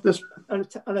got to hit this. On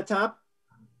the top?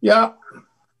 Yeah.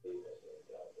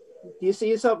 Do you see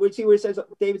yourself? We see where it says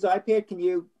David's iPad. Can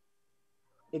you,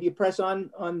 if you press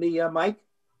on the mic?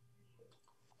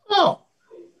 Oh.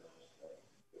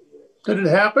 Did it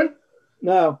happen?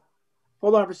 No.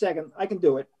 Hold on for a second. I can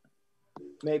do it.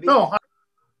 Maybe. No.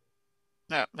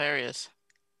 No, there he is.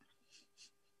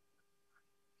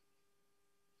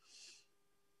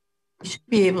 You should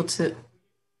be able to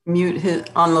mute his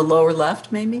on the lower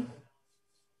left, maybe.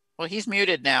 Well, he's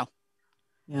muted now.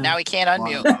 Yeah. Now he can't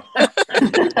unmute.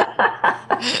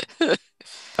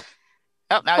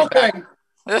 Oh, now he's Okay.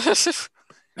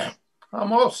 back.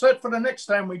 I'm all set for the next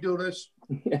time we do this.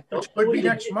 It could be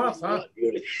next month, huh?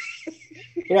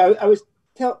 Yeah, I was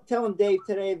telling Dave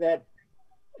today that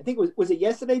I think was it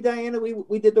yesterday, Diana?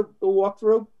 We did the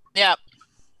walkthrough. Yeah.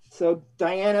 So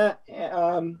Diana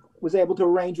was able to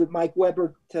arrange with Mike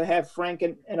Weber to have Frank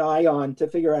and I on to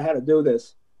figure out how to do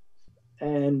this.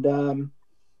 And I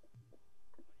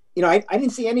didn't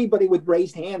see anybody with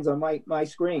raised hands on my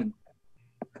screen.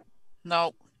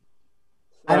 No.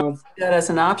 I don't see that as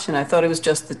an option. I thought it was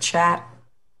just the chat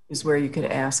is where you could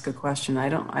ask a question. I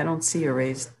don't see a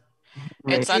raised.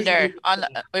 It's under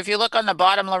if you look on the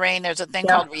bottom, Lorraine, there's a thing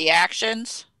called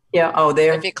reactions. Yeah. Oh,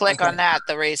 there. If you click on that,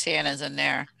 the raised hand is in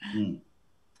there.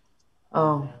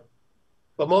 Oh.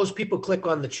 But most people click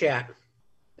on the chat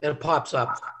and it pops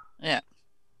up. Yeah.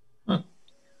 A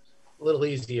little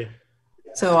easier.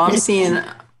 So I'm seeing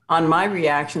on my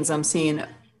reactions, I'm seeing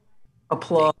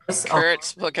applause.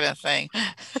 Kurt's looking at a thing.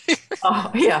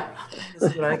 Oh, yeah.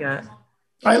 This is what I got.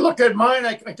 I look at mine.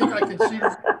 I think I can see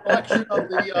the reflection of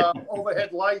the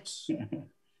overhead lights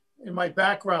in my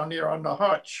background here on the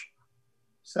hutch.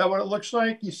 Is that what it looks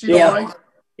like? You see the light?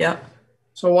 Yeah.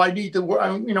 So I need to,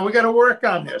 we got to work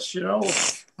on this,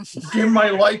 dim my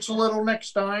lights a little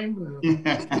next time.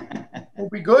 We'll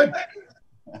be good.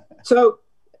 So,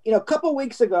 a couple of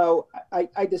weeks ago,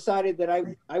 I decided that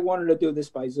I wanted to do this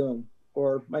by Zoom,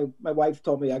 or my wife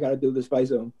told me I got to do this by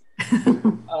Zoom.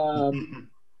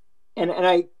 And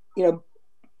I,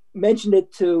 mentioned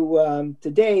it to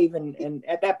Dave, and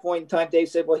at that point in time, Dave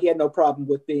said, well, he had no problem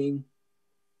with being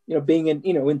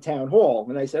in town hall.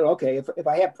 And I said, okay, if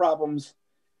I have problems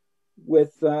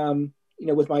with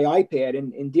with my iPad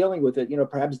and dealing with it,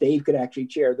 perhaps Dave could actually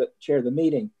chair the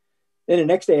meeting. Then the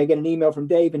next day I get an email from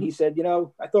Dave and he said,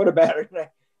 I thought about it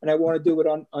and I want to do it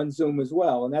on Zoom as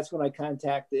well. And that's when I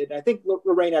contacted, I think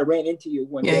Lorraine, I ran into you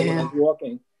one day when I was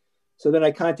walking. So then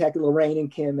I contacted Lorraine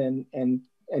and Kim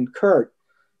and Kurt.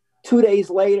 2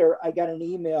 days later, I got an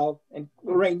email, and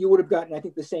Lorraine, you would have gotten, I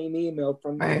think, the same email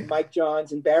from Mike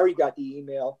Johns, and Barry got the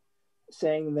email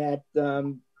saying that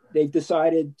they've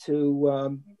decided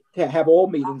to have all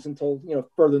meetings until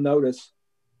further notice,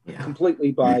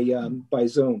 completely by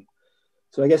Zoom.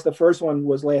 So I guess the first one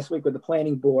was last week with the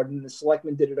planning board, and the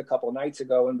selectmen did it a couple of nights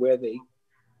ago, and we're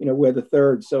the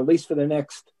third. So at least for the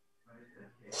next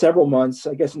several months,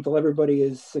 I guess until everybody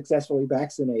is successfully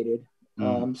vaccinated,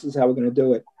 this is how we're going to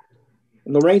do it.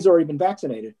 And Lorraine's already been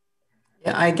vaccinated.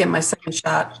 Yeah, I get my second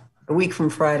shot a week from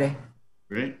Friday.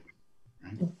 Great.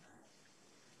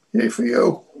 Yay for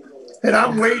you. And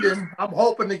I'm waiting. I'm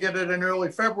hoping to get it in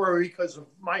early February because of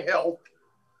my health.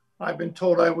 I've been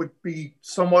told I would be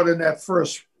somewhat in that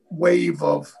first wave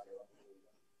of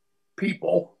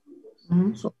people.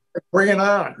 Mhm. So bring it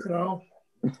on, you know.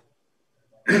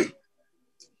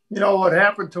 You know what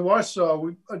happened to us?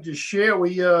 I just share.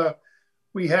 We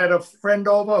had a friend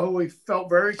over who we felt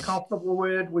very comfortable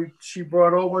with. She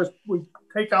brought over. We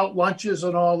take out lunches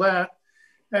and all that,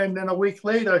 and then a week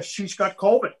later, she's got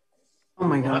COVID. Oh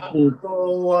my God.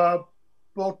 So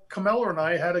both Camilla and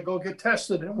I had to go get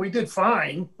tested, and we did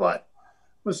fine. But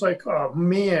it was like, oh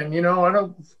man, you know,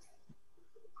 I'm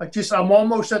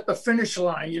almost at the finish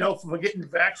line, you know, for getting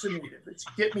vaccinated. It's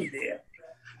get me there.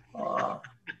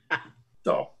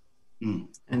 So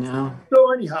I know.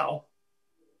 So anyhow.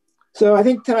 So I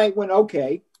think tonight went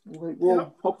okay.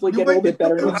 We'll hopefully get a little bit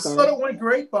better next I time. thought it went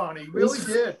great, Bonnie. Really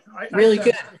did. Really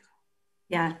good.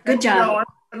 Yeah, good job. You know, I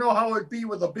don't know how it'd be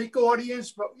with a big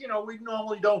audience, but you know, we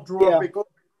normally don't draw big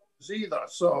audiences either.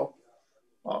 So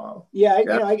You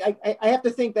know, I have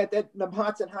to think that the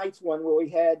Hudson Heights one where we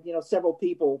had, you know, several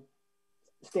people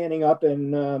standing up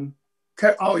and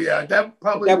oh yeah, that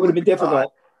probably would have been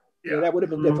difficult. Yeah, that would have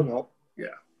been difficult. Yeah.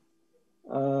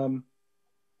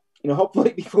 You know,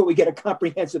 hopefully before we get a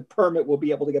comprehensive permit, we'll be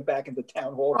able to get back into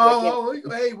town hall. Oh,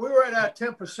 hey, we're at that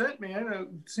 10%, man. It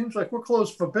seems like we're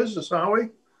closed for business, aren't we?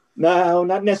 No,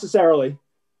 not necessarily.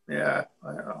 Yeah,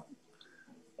 I know.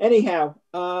 Anyhow,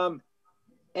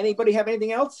 anybody have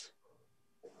anything else?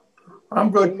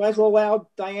 I'm good. We might as well allow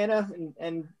Diana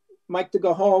and Mike to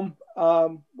go home.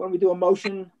 When we do a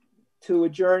motion to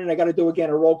adjourn, and I got to do again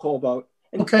a roll call vote.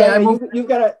 And Okay, Diana, you've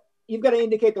got to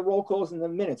indicate the roll calls in the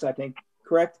minutes, I think.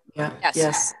 Correct? Yeah. Yes.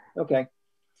 Yes. Okay.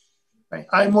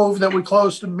 I move that we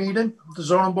close the meeting, the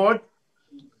zoning board.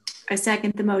 I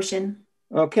second the motion.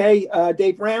 Okay.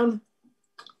 Dave Brown.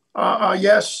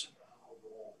 Yes.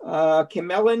 Kim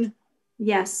Mellon.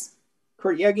 Yes.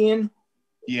 Kurt Yegian.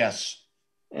 Yes.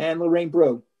 And Lorraine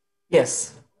Brew.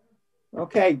 Yes.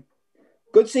 Okay.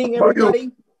 Good seeing What about you?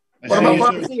 everybody. I see you Good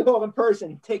soon. to see you all in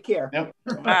person. Take care. Yep.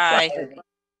 Bye.